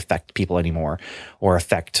doesn't really affect people anymore, or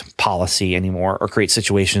affect policy anymore, or create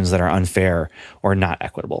situations that are unfair or not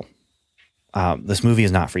equitable, this movie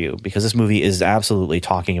is not for you, because this movie is absolutely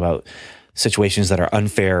talking about situations that are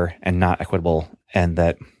unfair and not equitable, and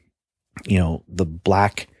that, the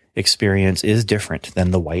black experience is different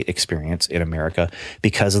than the white experience in America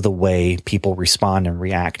because of the way people respond and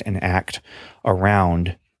react and act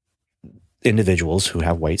around individuals who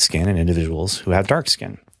have white skin and individuals who have dark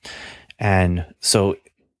skin. And so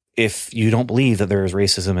if you don't believe that there is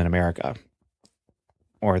racism in America,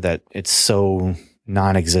 or that it's so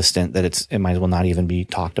non-existent that it might as well not even be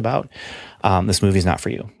talked about, this movie is not for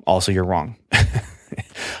you. Also, you're wrong.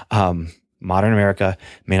 Modern America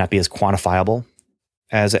may not be as quantifiable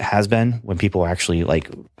as it has been when people are actually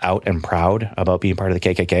out and proud about being part of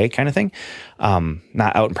the KKK kind of thing.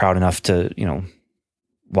 Not out and proud enough to,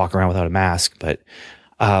 walk around without a mask, but,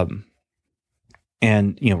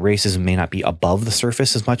 and, racism may not be above the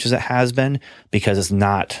surface as much as it has been, because it's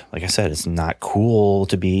not, like I said, it's not cool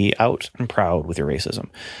to be out and proud with your racism.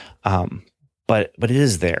 But it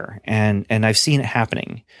is there. And I've seen it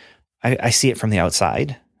happening. I see it from the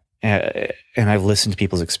outside, and I've listened to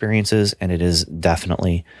people's experiences, and it is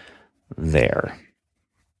definitely there.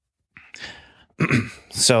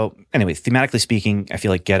 So anyway, thematically speaking, I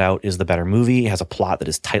feel like Get Out is the better movie. It has a plot that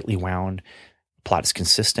is tightly wound. Plot is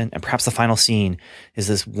consistent, and perhaps the final scene is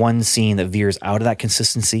this one scene that veers out of that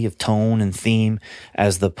consistency of tone and theme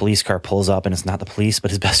as the police car pulls up, and it's not the police, but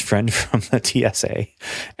his best friend from the TSA.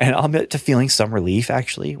 And I'll admit to feeling some relief,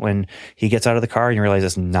 actually, when he gets out of the car and you realize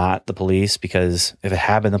it's not the police, because if it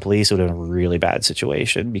had been the police, it would have been a really bad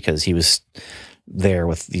situation, because he was there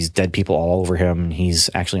with these dead people all over him. And he's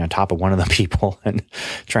actually on top of one of the people and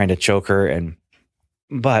trying to choke her.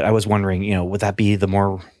 But I was wondering, would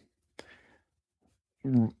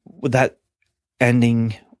that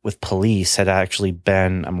ending with police had actually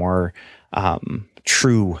been a more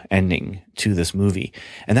true ending to this movie?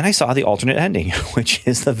 And then I saw the alternate ending, which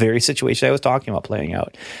is the very situation I was talking about playing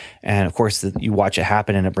out. And of course, you watch it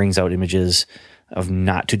happen and it brings out images of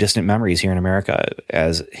not too distant memories here in America,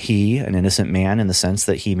 as he, an innocent man in the sense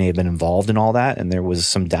that he may have been involved in all that. And there was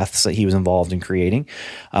some deaths that he was involved in creating.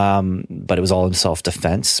 But it was all in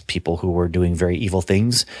self-defense, people who were doing very evil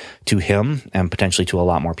things to him and potentially to a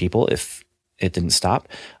lot more people if it didn't stop.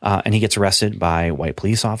 And he gets arrested by white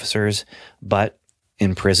police officers, but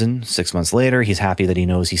in prison 6 months later, he's happy that he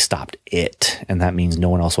knows he stopped it. And that means no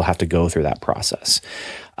one else will have to go through that process.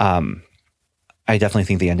 I definitely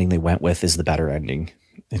think the ending they went with is the better ending.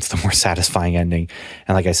 It's the more satisfying ending.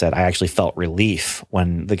 And like I said, I actually felt relief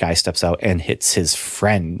when the guy steps out and hits his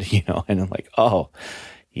friend, and I'm like, oh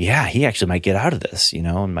yeah, he actually might get out of this,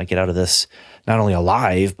 and might get out of this not only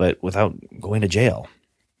alive, but without going to jail.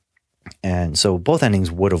 And so both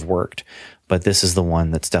endings would have worked, but this is the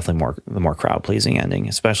one that's definitely the more crowd pleasing ending,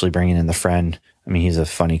 especially bringing in the friend. I mean, he's a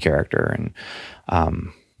funny character, and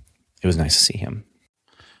it was nice to see him.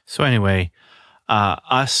 So anyway,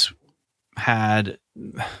 Us it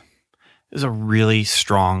was a really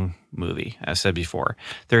strong movie, as I said before.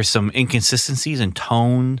 There's some inconsistencies in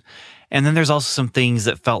tone, and then there's also some things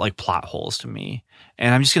that felt like plot holes to me.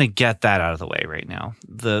 And I'm just going to get that out of the way right now.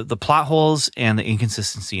 The plot holes and the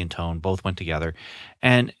inconsistency in tone both went together.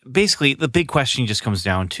 And basically, the big question just comes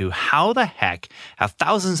down to how the heck have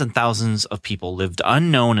thousands and thousands of people lived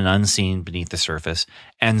unknown and unseen beneath the surface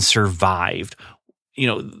and survived?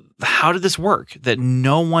 How did this work? That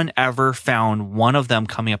no one ever found one of them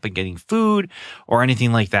coming up and getting food or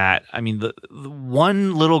anything like that. I mean, the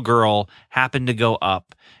one little girl happened to go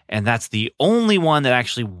up, and that's the only one that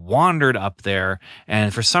actually wandered up there.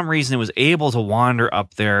 And for some reason, it was able to wander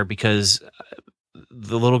up there because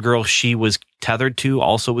the little girl she was tethered to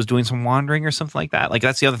also was doing some wandering or something like that. Like,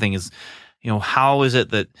 that's the other thing is, how is it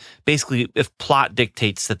that basically if plot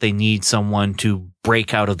dictates that they need someone to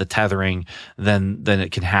break out of the tethering, then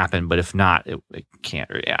it can happen. But if not, it can't.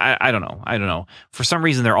 I don't know. For some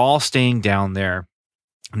reason, they're all staying down there.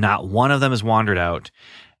 Not one of them has wandered out.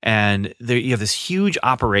 And you have this huge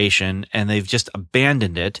operation, and they've just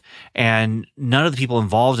abandoned it. And none of the people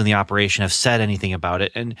involved in the operation have said anything about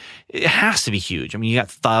it. And it has to be huge. I mean, you got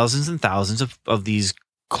thousands and thousands of these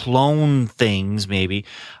clone things, maybe.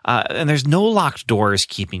 And there's no locked doors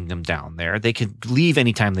keeping them down there. They could leave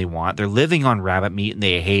anytime they want. They're living on rabbit meat and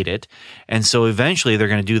they hate it. And so eventually they're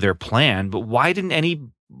going to do their plan. But why didn't any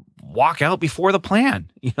walk out before the plan?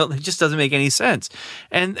 It just doesn't make any sense.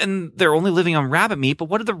 And they're only living on rabbit meat, but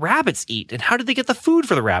what do the rabbits eat? And how did they get the food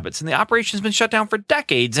for the rabbits? And the operation's been shut down for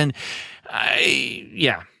decades. And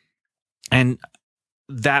and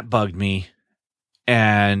that bugged me.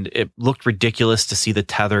 And it looked ridiculous to see the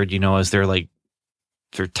tethered, as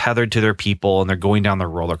they're tethered to their people and they're going down the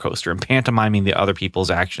roller coaster and pantomiming the other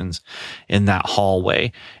people's actions in that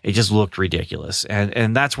hallway. It just looked ridiculous.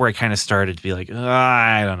 And that's where I kind of started to be like,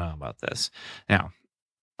 I don't know about this. Now,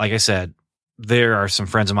 like I said, there are some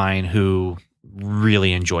friends of mine who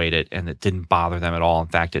really enjoyed it and it didn't bother them at all. In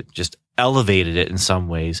fact, it just elevated it in some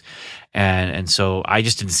ways. And so I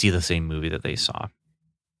just didn't see the same movie that they saw.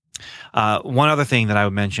 One other thing that I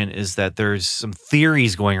would mention is that there's some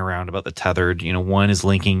theories going around about the tethered. One is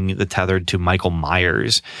linking the tethered to Michael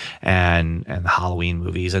Myers and the Halloween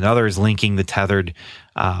movies. Another is linking the tethered.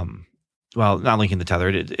 Not linking the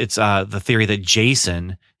tethered. It's the theory that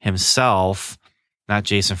Jason himself, not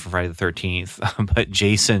Jason from Friday the 13th, but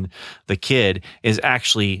Jason the kid is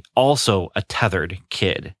actually also a tethered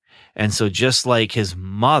kid. And so just like his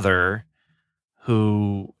mother,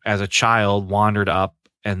 who as a child wandered up,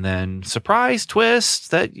 and then surprise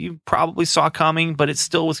twist that you probably saw coming, but it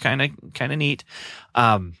still was kind of neat.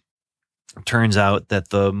 Turns out that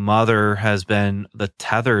the mother has been the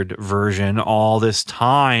tethered version all this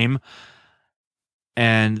time,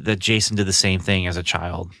 and that Jason did the same thing as a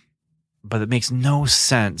child. But it makes no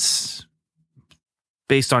sense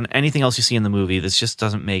based on anything else you see in the movie. This just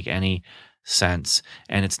doesn't make any sense,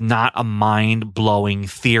 and it's not a mind-blowing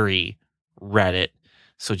theory, Reddit.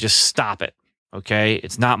 So just stop it. Okay,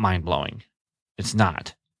 it's not mind-blowing. It's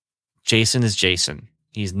not. Jason is Jason.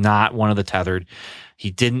 He's not one of the tethered. He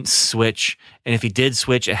didn't switch. And if he did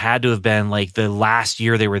switch, it had to have been like the last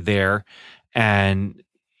year they were there. And,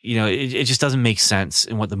 it just doesn't make sense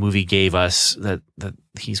in what the movie gave us that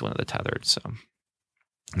he's one of the tethered. So,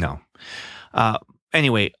 no.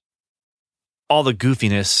 Anyway, all the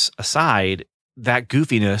goofiness aside, that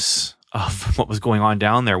goofiness of what was going on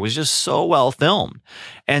down there was just so well filmed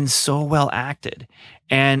and so well acted.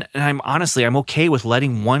 And I'm okay with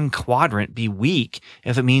letting one quadrant be weak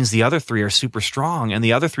if it means the other three are super strong. And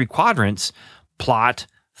the other three quadrants, plot,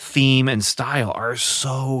 theme, and style, are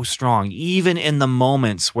so strong. Even in the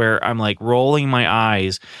moments where I'm like rolling my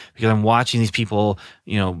eyes because I'm watching these people,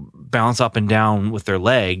 bounce up and down with their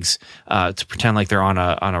legs to pretend like they're on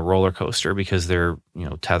a roller coaster because they're,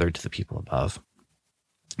 tethered to the people above.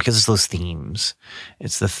 Because it's those themes.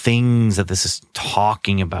 It's the things that this is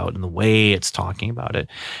talking about and the way it's talking about it.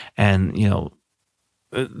 And,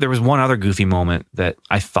 there was one other goofy moment that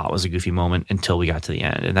I thought was a goofy moment until we got to the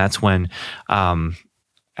end. And that's when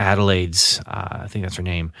Adelaide's, I think that's her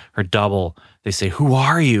name, her double, they say, "Who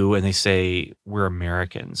are you?" And they say, "We're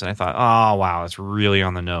Americans." And I thought, oh, wow, that's really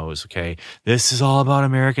on the nose. Okay. This is all about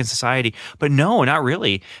American society. But no, not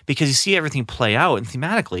really, because you see everything play out and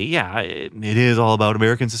thematically, yeah, it is all about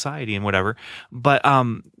American society and whatever. But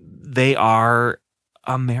they are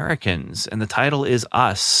Americans, and the title is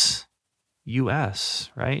Us. U.S.,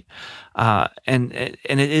 right? And it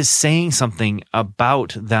is saying something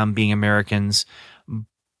about them being Americans,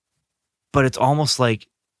 but it's almost like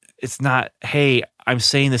it's not, hey, I'm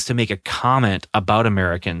saying this to make a comment about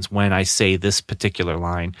Americans when I say this particular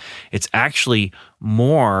line. It's actually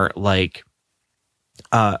more like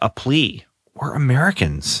a plea. We're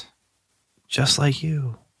Americans, just like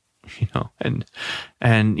you, and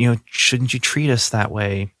shouldn't you treat us that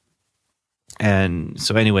way? And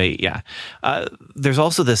so anyway, yeah, there's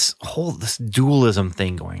also this dualism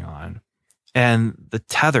thing going on, and the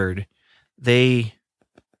tethered, they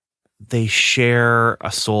share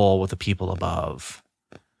a soul with the people above,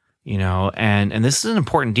 and this is an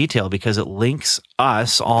important detail because it links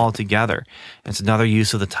us all together. It's another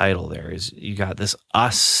use of the title. There is, you got this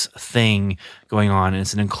us thing going on, and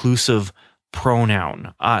it's an inclusive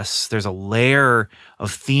pronoun, us. There's a layer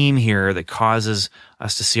of theme here that causes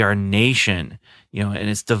us to see our nation, and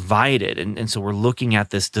it's divided. And so we're looking at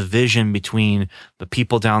this division between the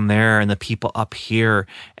people down there and the people up here.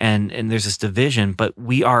 And there's this division, but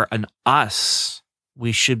we are an us.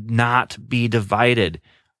 We should not be divided.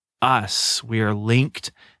 Us. We are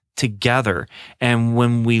linked together. And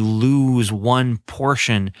when we lose one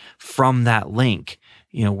portion from that link,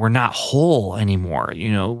 we're not whole anymore.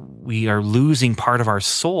 We are losing part of our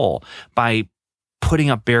soul by putting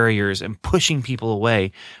up barriers and pushing people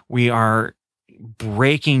away. We are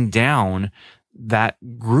breaking down that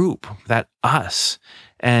group, that us.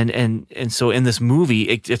 And so in this movie,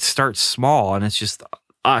 it starts small, and it's just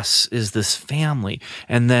us is this family,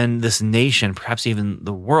 and then this nation, perhaps even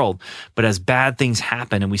the world. But as bad things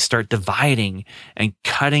happen and we start dividing and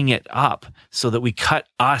cutting it up so that we cut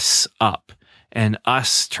us up, and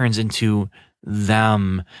us turns into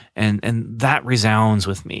them, and that resounds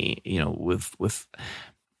with me, with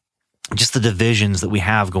just the divisions that we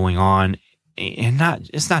have going on, and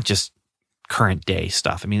it's not just current day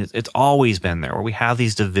stuff. I mean, it's always been there, where we have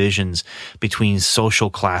these divisions between social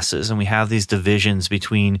classes, and we have these divisions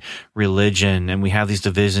between religion, and we have these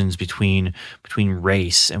divisions between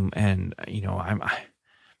race, and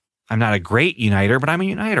I'm not a great uniter, but I'm a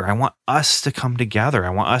uniter. I want us to come together. I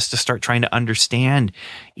want us to start trying to understand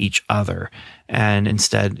each other. And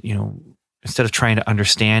instead of trying to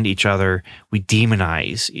understand each other, we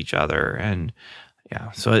demonize each other. And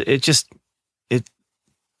yeah, so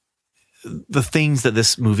the things that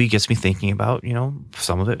this movie gets me thinking about,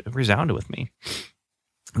 some of it resounded with me.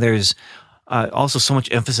 There's also so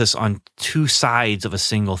much emphasis on two sides of a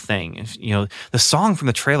single thing. The song from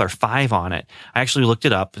the trailer, 5 on it, I actually looked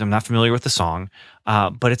it up. I'm not familiar with the song,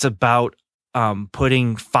 but it's about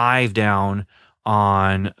putting 5 down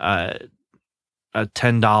on a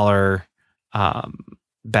 $10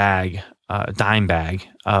 bag, dime bag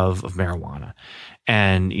of marijuana.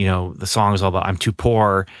 And, the song is all about, I'm too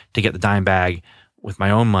poor to get the dime bag with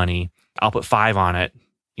my own money. I'll put 5 on it,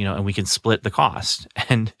 and we can split the cost.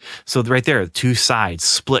 And so right there, 2 sides,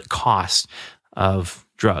 split cost of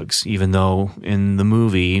drugs, even though in the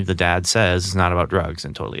movie, the dad says it's not about drugs,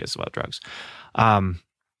 and totally is about drugs.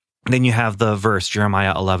 Then you have the verse,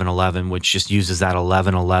 Jeremiah 11:11, which just uses that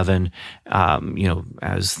 11:11,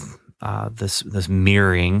 as this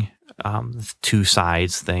mirroring, this 2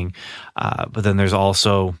 sides thing. But then there's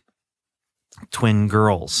also twin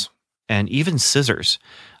girls and even scissors.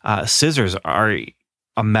 Scissors are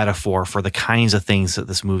a metaphor for the kinds of things that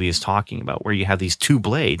this movie is talking about, where you have these 2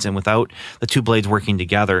 blades, and without the 2 blades working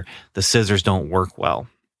together, the scissors don't work well.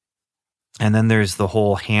 And then there's the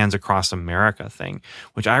whole Hands Across America thing,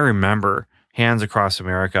 which I remember Hands Across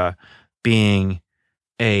America being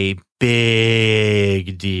a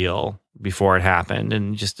big deal before it happened,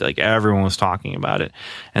 and just like everyone was talking about it,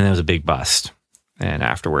 and it was a big bust. And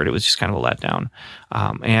afterward, it was just kind of a letdown.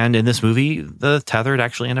 And in this movie, the Tethered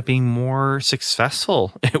actually ended up being more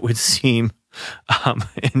successful, it would seem,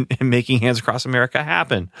 in making Hands Across America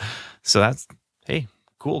happen. So that's, hey,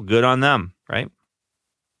 cool, good on them, right?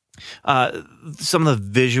 Some of the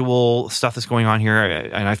visual stuff that's going on here,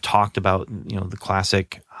 and I've talked about, the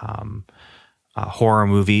classic horror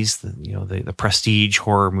movies, the prestige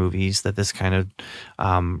horror movies that this kind of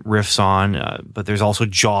riffs on. But there's also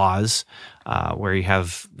Jaws, where you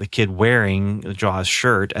have the kid wearing the Jaws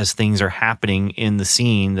shirt as things are happening in the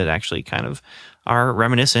scene that actually kind of are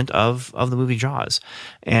reminiscent of the movie Jaws.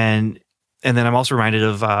 And then I'm also reminded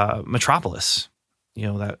of Metropolis,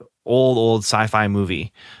 that old sci-fi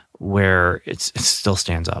movie where it still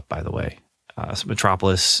stands up, by the way. So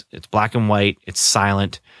Metropolis, it's black and white, it's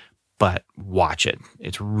silent, but watch it.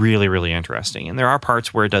 It's really, really interesting. And there are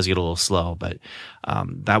parts where it does get a little slow, but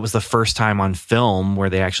that was the first time on film where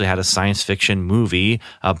they actually had a science fiction movie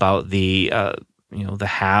about the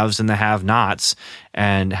haves and the have-nots,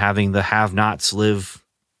 and having the have-nots live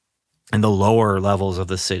in the lower levels of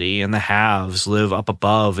the city and the haves live up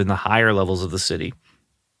above in the higher levels of the city.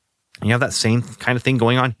 And you have that same kind of thing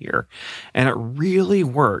going on here. And it really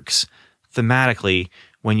works thematically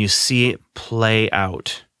when you see it play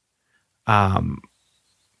out.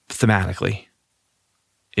 Thematically,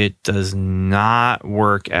 it does not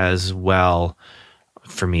work as well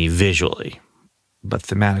for me visually, but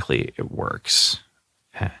thematically it works.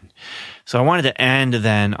 And so I wanted to end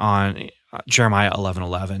then on Jeremiah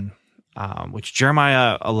 11:11, which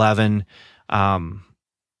Jeremiah 11,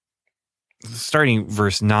 starting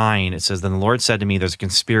verse 9, it says, "Then the Lord said to me, there's a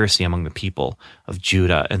conspiracy among the people of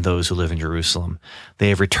Judah and those who live in Jerusalem. They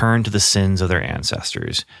have returned to the sins of their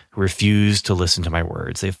ancestors, who refused to listen to my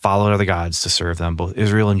words. They have followed other gods to serve them. Both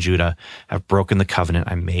Israel and Judah have broken the covenant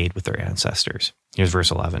I made with their ancestors." Here's verse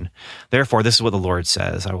 11. "Therefore, this is what the Lord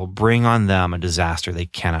says, I will bring on them a disaster they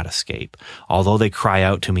cannot escape. Although they cry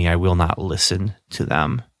out to me, I will not listen to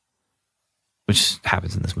them." Which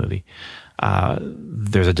happens in this movie.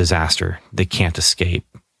 There's a disaster. They can't escape.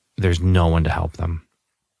 There's no one to help them.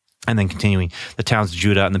 And then continuing, "The towns of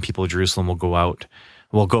Judah and the people of Jerusalem will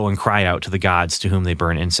go and cry out to the gods to whom they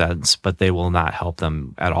burn incense, but they will not help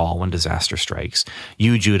them at all when disaster strikes.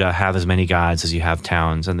 You, Judah, have as many gods as you have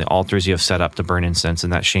towns, and the altars you have set up to burn incense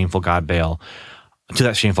and that shameful god Baal, to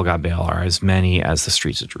that shameful god Baal, are as many as the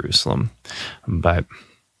streets of Jerusalem." But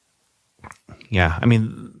yeah, I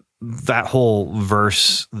mean, that whole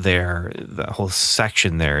verse there, that whole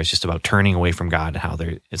section there is just about turning away from God and how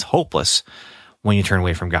it's hopeless when you turn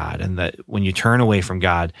away from God. And that when you turn away from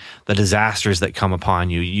God, the disasters that come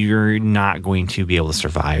upon you, you're not going to be able to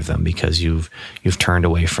survive them because you've turned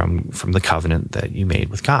away from the covenant that you made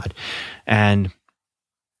with God. And,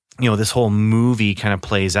 this whole movie kind of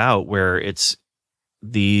plays out where it's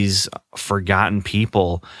these forgotten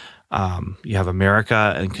people. You have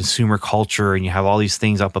America and consumer culture, and you have all these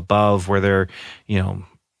things up above where they're,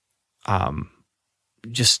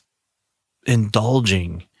 just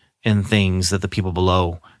indulging in things that the people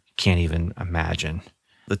below can't even imagine.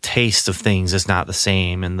 The taste of things is not the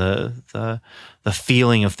same, and the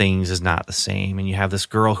feeling of things is not the same. And you have this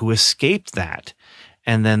girl who escaped that.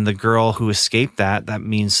 And then the girl who escaped that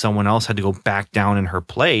means someone else had to go back down in her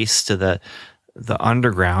place to the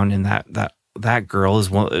underground, and that girl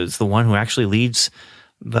is the one who actually leads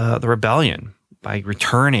the rebellion by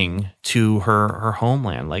returning to her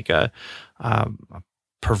homeland, like a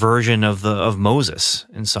perversion of Moses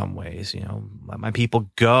in some ways. Let my people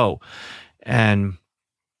go, and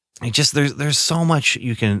it just there's so much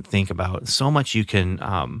you can think about, so much you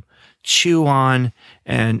can chew on,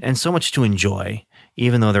 and so much to enjoy,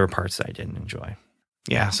 even though there were parts that I didn't enjoy.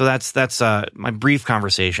 Yeah, so that's my brief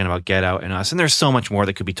conversation about Get Out and Us. And there's so much more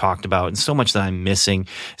that could be talked about, and so much that I'm missing,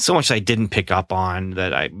 so much that I didn't pick up on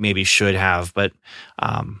that I maybe should have. But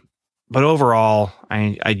overall,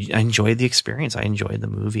 I enjoyed the experience. I enjoyed the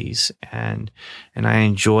movies, and I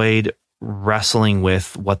enjoyed wrestling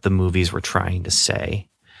with what the movies were trying to say.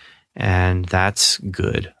 And that's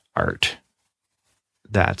good art.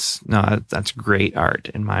 That's great art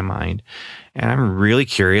in my mind. And I'm really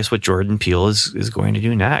curious what Jordan Peele is going to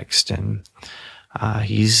do next. And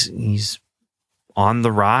he's on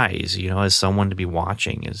the rise, as someone to be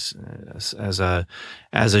watching, as a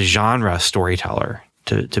genre storyteller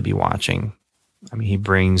to be watching. I mean, he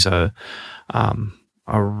brings a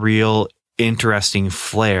real interesting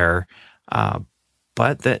flair,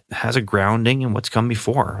 but that has a grounding in what's come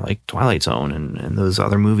before, like Twilight Zone and those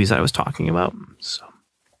other movies that I was talking about. So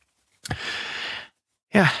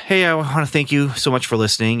Yeah. Hey, I want to thank you so much for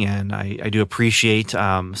listening, and I do appreciate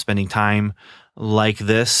spending time like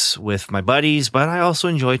this with my buddies, but I also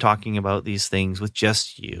enjoy talking about these things with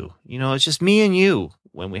just you. It's just me and you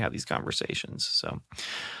when we have these conversations. So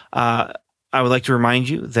I would like to remind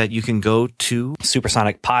you that you can go to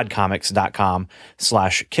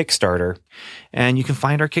supersonicpodcomics.com/Kickstarter, and you can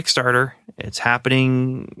find our Kickstarter. It's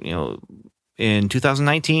happening, in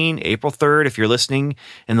 2019, April 3rd, if you're listening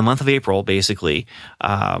in the month of April, basically.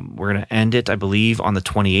 We're going to end it, I believe, on the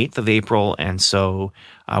 28th of April. And so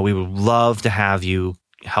we would love to have you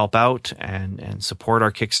help out and support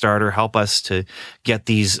our Kickstarter, help us to get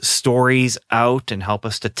these stories out and help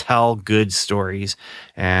us to tell good stories.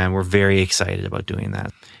 And we're very excited about doing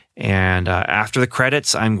that. And after the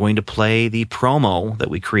credits, I'm going to play the promo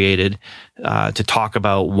that we created to talk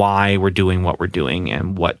about why we're doing what we're doing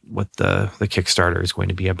and what the Kickstarter is going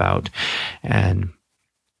to be about. And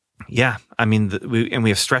yeah, I mean, we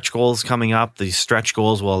have stretch goals coming up. These stretch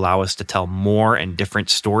goals will allow us to tell more and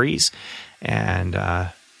different stories. And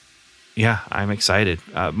yeah, I'm excited.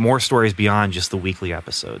 More stories beyond just the weekly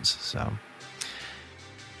episodes. So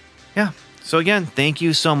yeah. So again, thank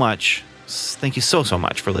you so much. Thank you so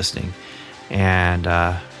much for listening, and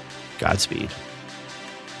Godspeed.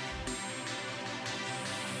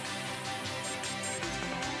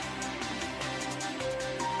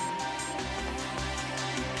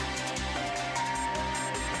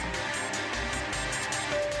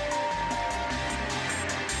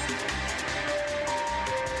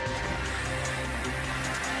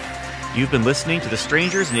 You've been listening to the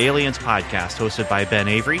Strangers and Aliens podcast, hosted by Ben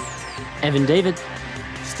Avery, Evan David,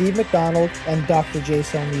 Steve McDonald, and Dr.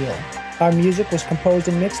 Jason O'Neill. Our music was composed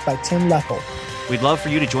and mixed by Tim Leffel. We'd love for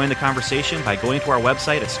you to join the conversation by going to our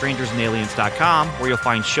website at strangersandaliens.com, where you'll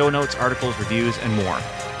find show notes, articles, reviews, and more.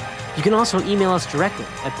 You can also email us directly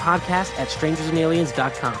at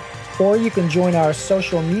podcast@strangersandaliens.com. Or you can join our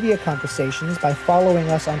social media conversations by following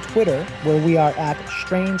us on Twitter, where we are at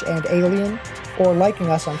Strange and Alien, or liking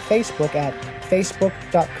us on Facebook at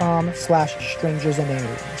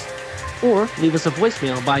facebook.com/strangersandaliens. Or leave us a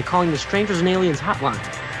voicemail by calling the Strangers and Aliens hotline.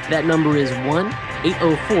 That number is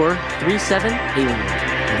 1-804-37-ALIEN.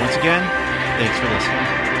 And once again, thanks for listening.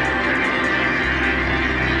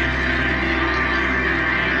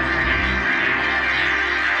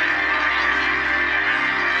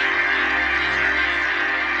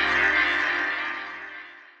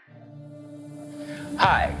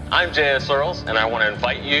 Hi, I'm J.S. Earls, and I want to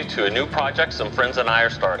invite you to a new project some friends and I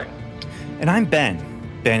are starting. And I'm Ben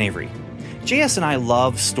Avery. JS and I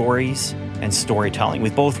love stories and storytelling.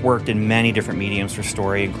 We've both worked in many different mediums for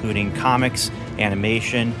story, including comics,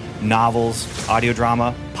 animation, novels, audio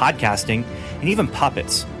drama, podcasting, and even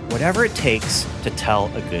puppets. Whatever it takes to tell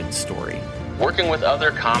a good story. Working with other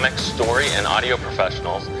comic, story, and audio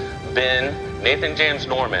professionals, Ben, Nathan James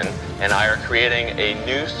Norman, and I are creating a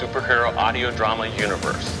new superhero audio drama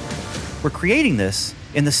universe. We're creating this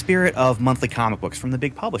in the spirit of monthly comic books from the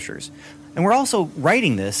big publishers. And we're also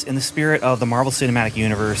writing this in the spirit of the Marvel Cinematic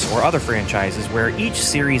Universe or other franchises where each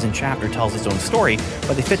series and chapter tells its own story,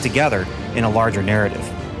 but they fit together in a larger narrative.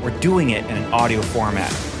 We're doing it in an audio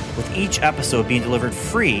format, with each episode being delivered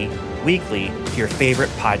free weekly to your favorite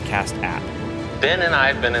podcast app. Ben and I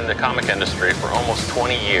have been in the comic industry for almost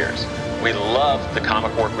 20 years. We love the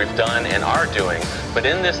comic work we've done and are doing, but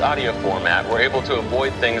in this audio format, we're able to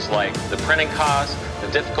avoid things like the printing costs, the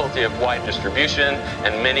difficulty of wide distribution,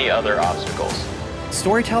 and many other obstacles.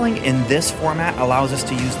 Storytelling in this format allows us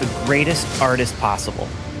to use the greatest artist possible,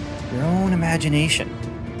 your own imagination.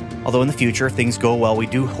 Although in the future, if things go well, we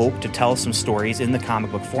do hope to tell some stories in the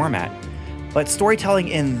comic book format. But storytelling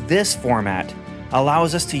in this format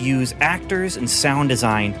allows us to use actors and sound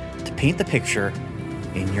design to paint the picture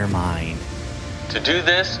in your mind. To do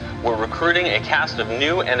this, we're recruiting a cast of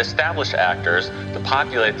new and established actors to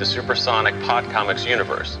populate the Supersonic Podcomics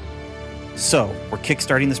universe. So, we're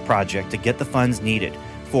kickstarting this project to get the funds needed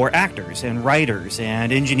for actors and writers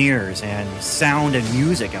and engineers and sound and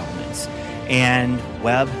music elements and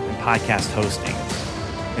web and podcast hosting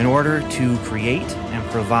in order to create and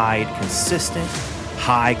provide consistent,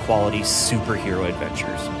 high-quality superhero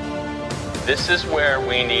adventures. This is where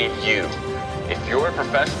we need you. If you're a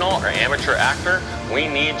professional or amateur actor, we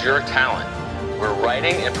need your talent. We're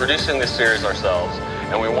writing and producing this series ourselves,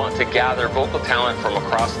 and we want to gather vocal talent from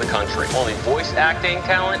across the country. Only voice acting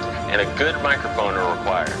talent and a good microphone are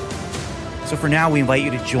required. So for now, we invite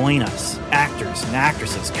you to join us. Actors and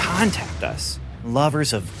actresses, contact us.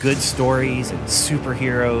 Lovers of good stories and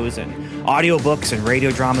superheroes and audiobooks and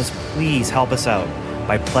radio dramas, please help us out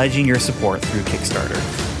by pledging your support through Kickstarter.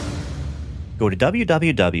 Go to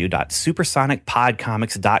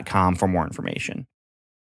www.supersonicpodcomics.com for more information.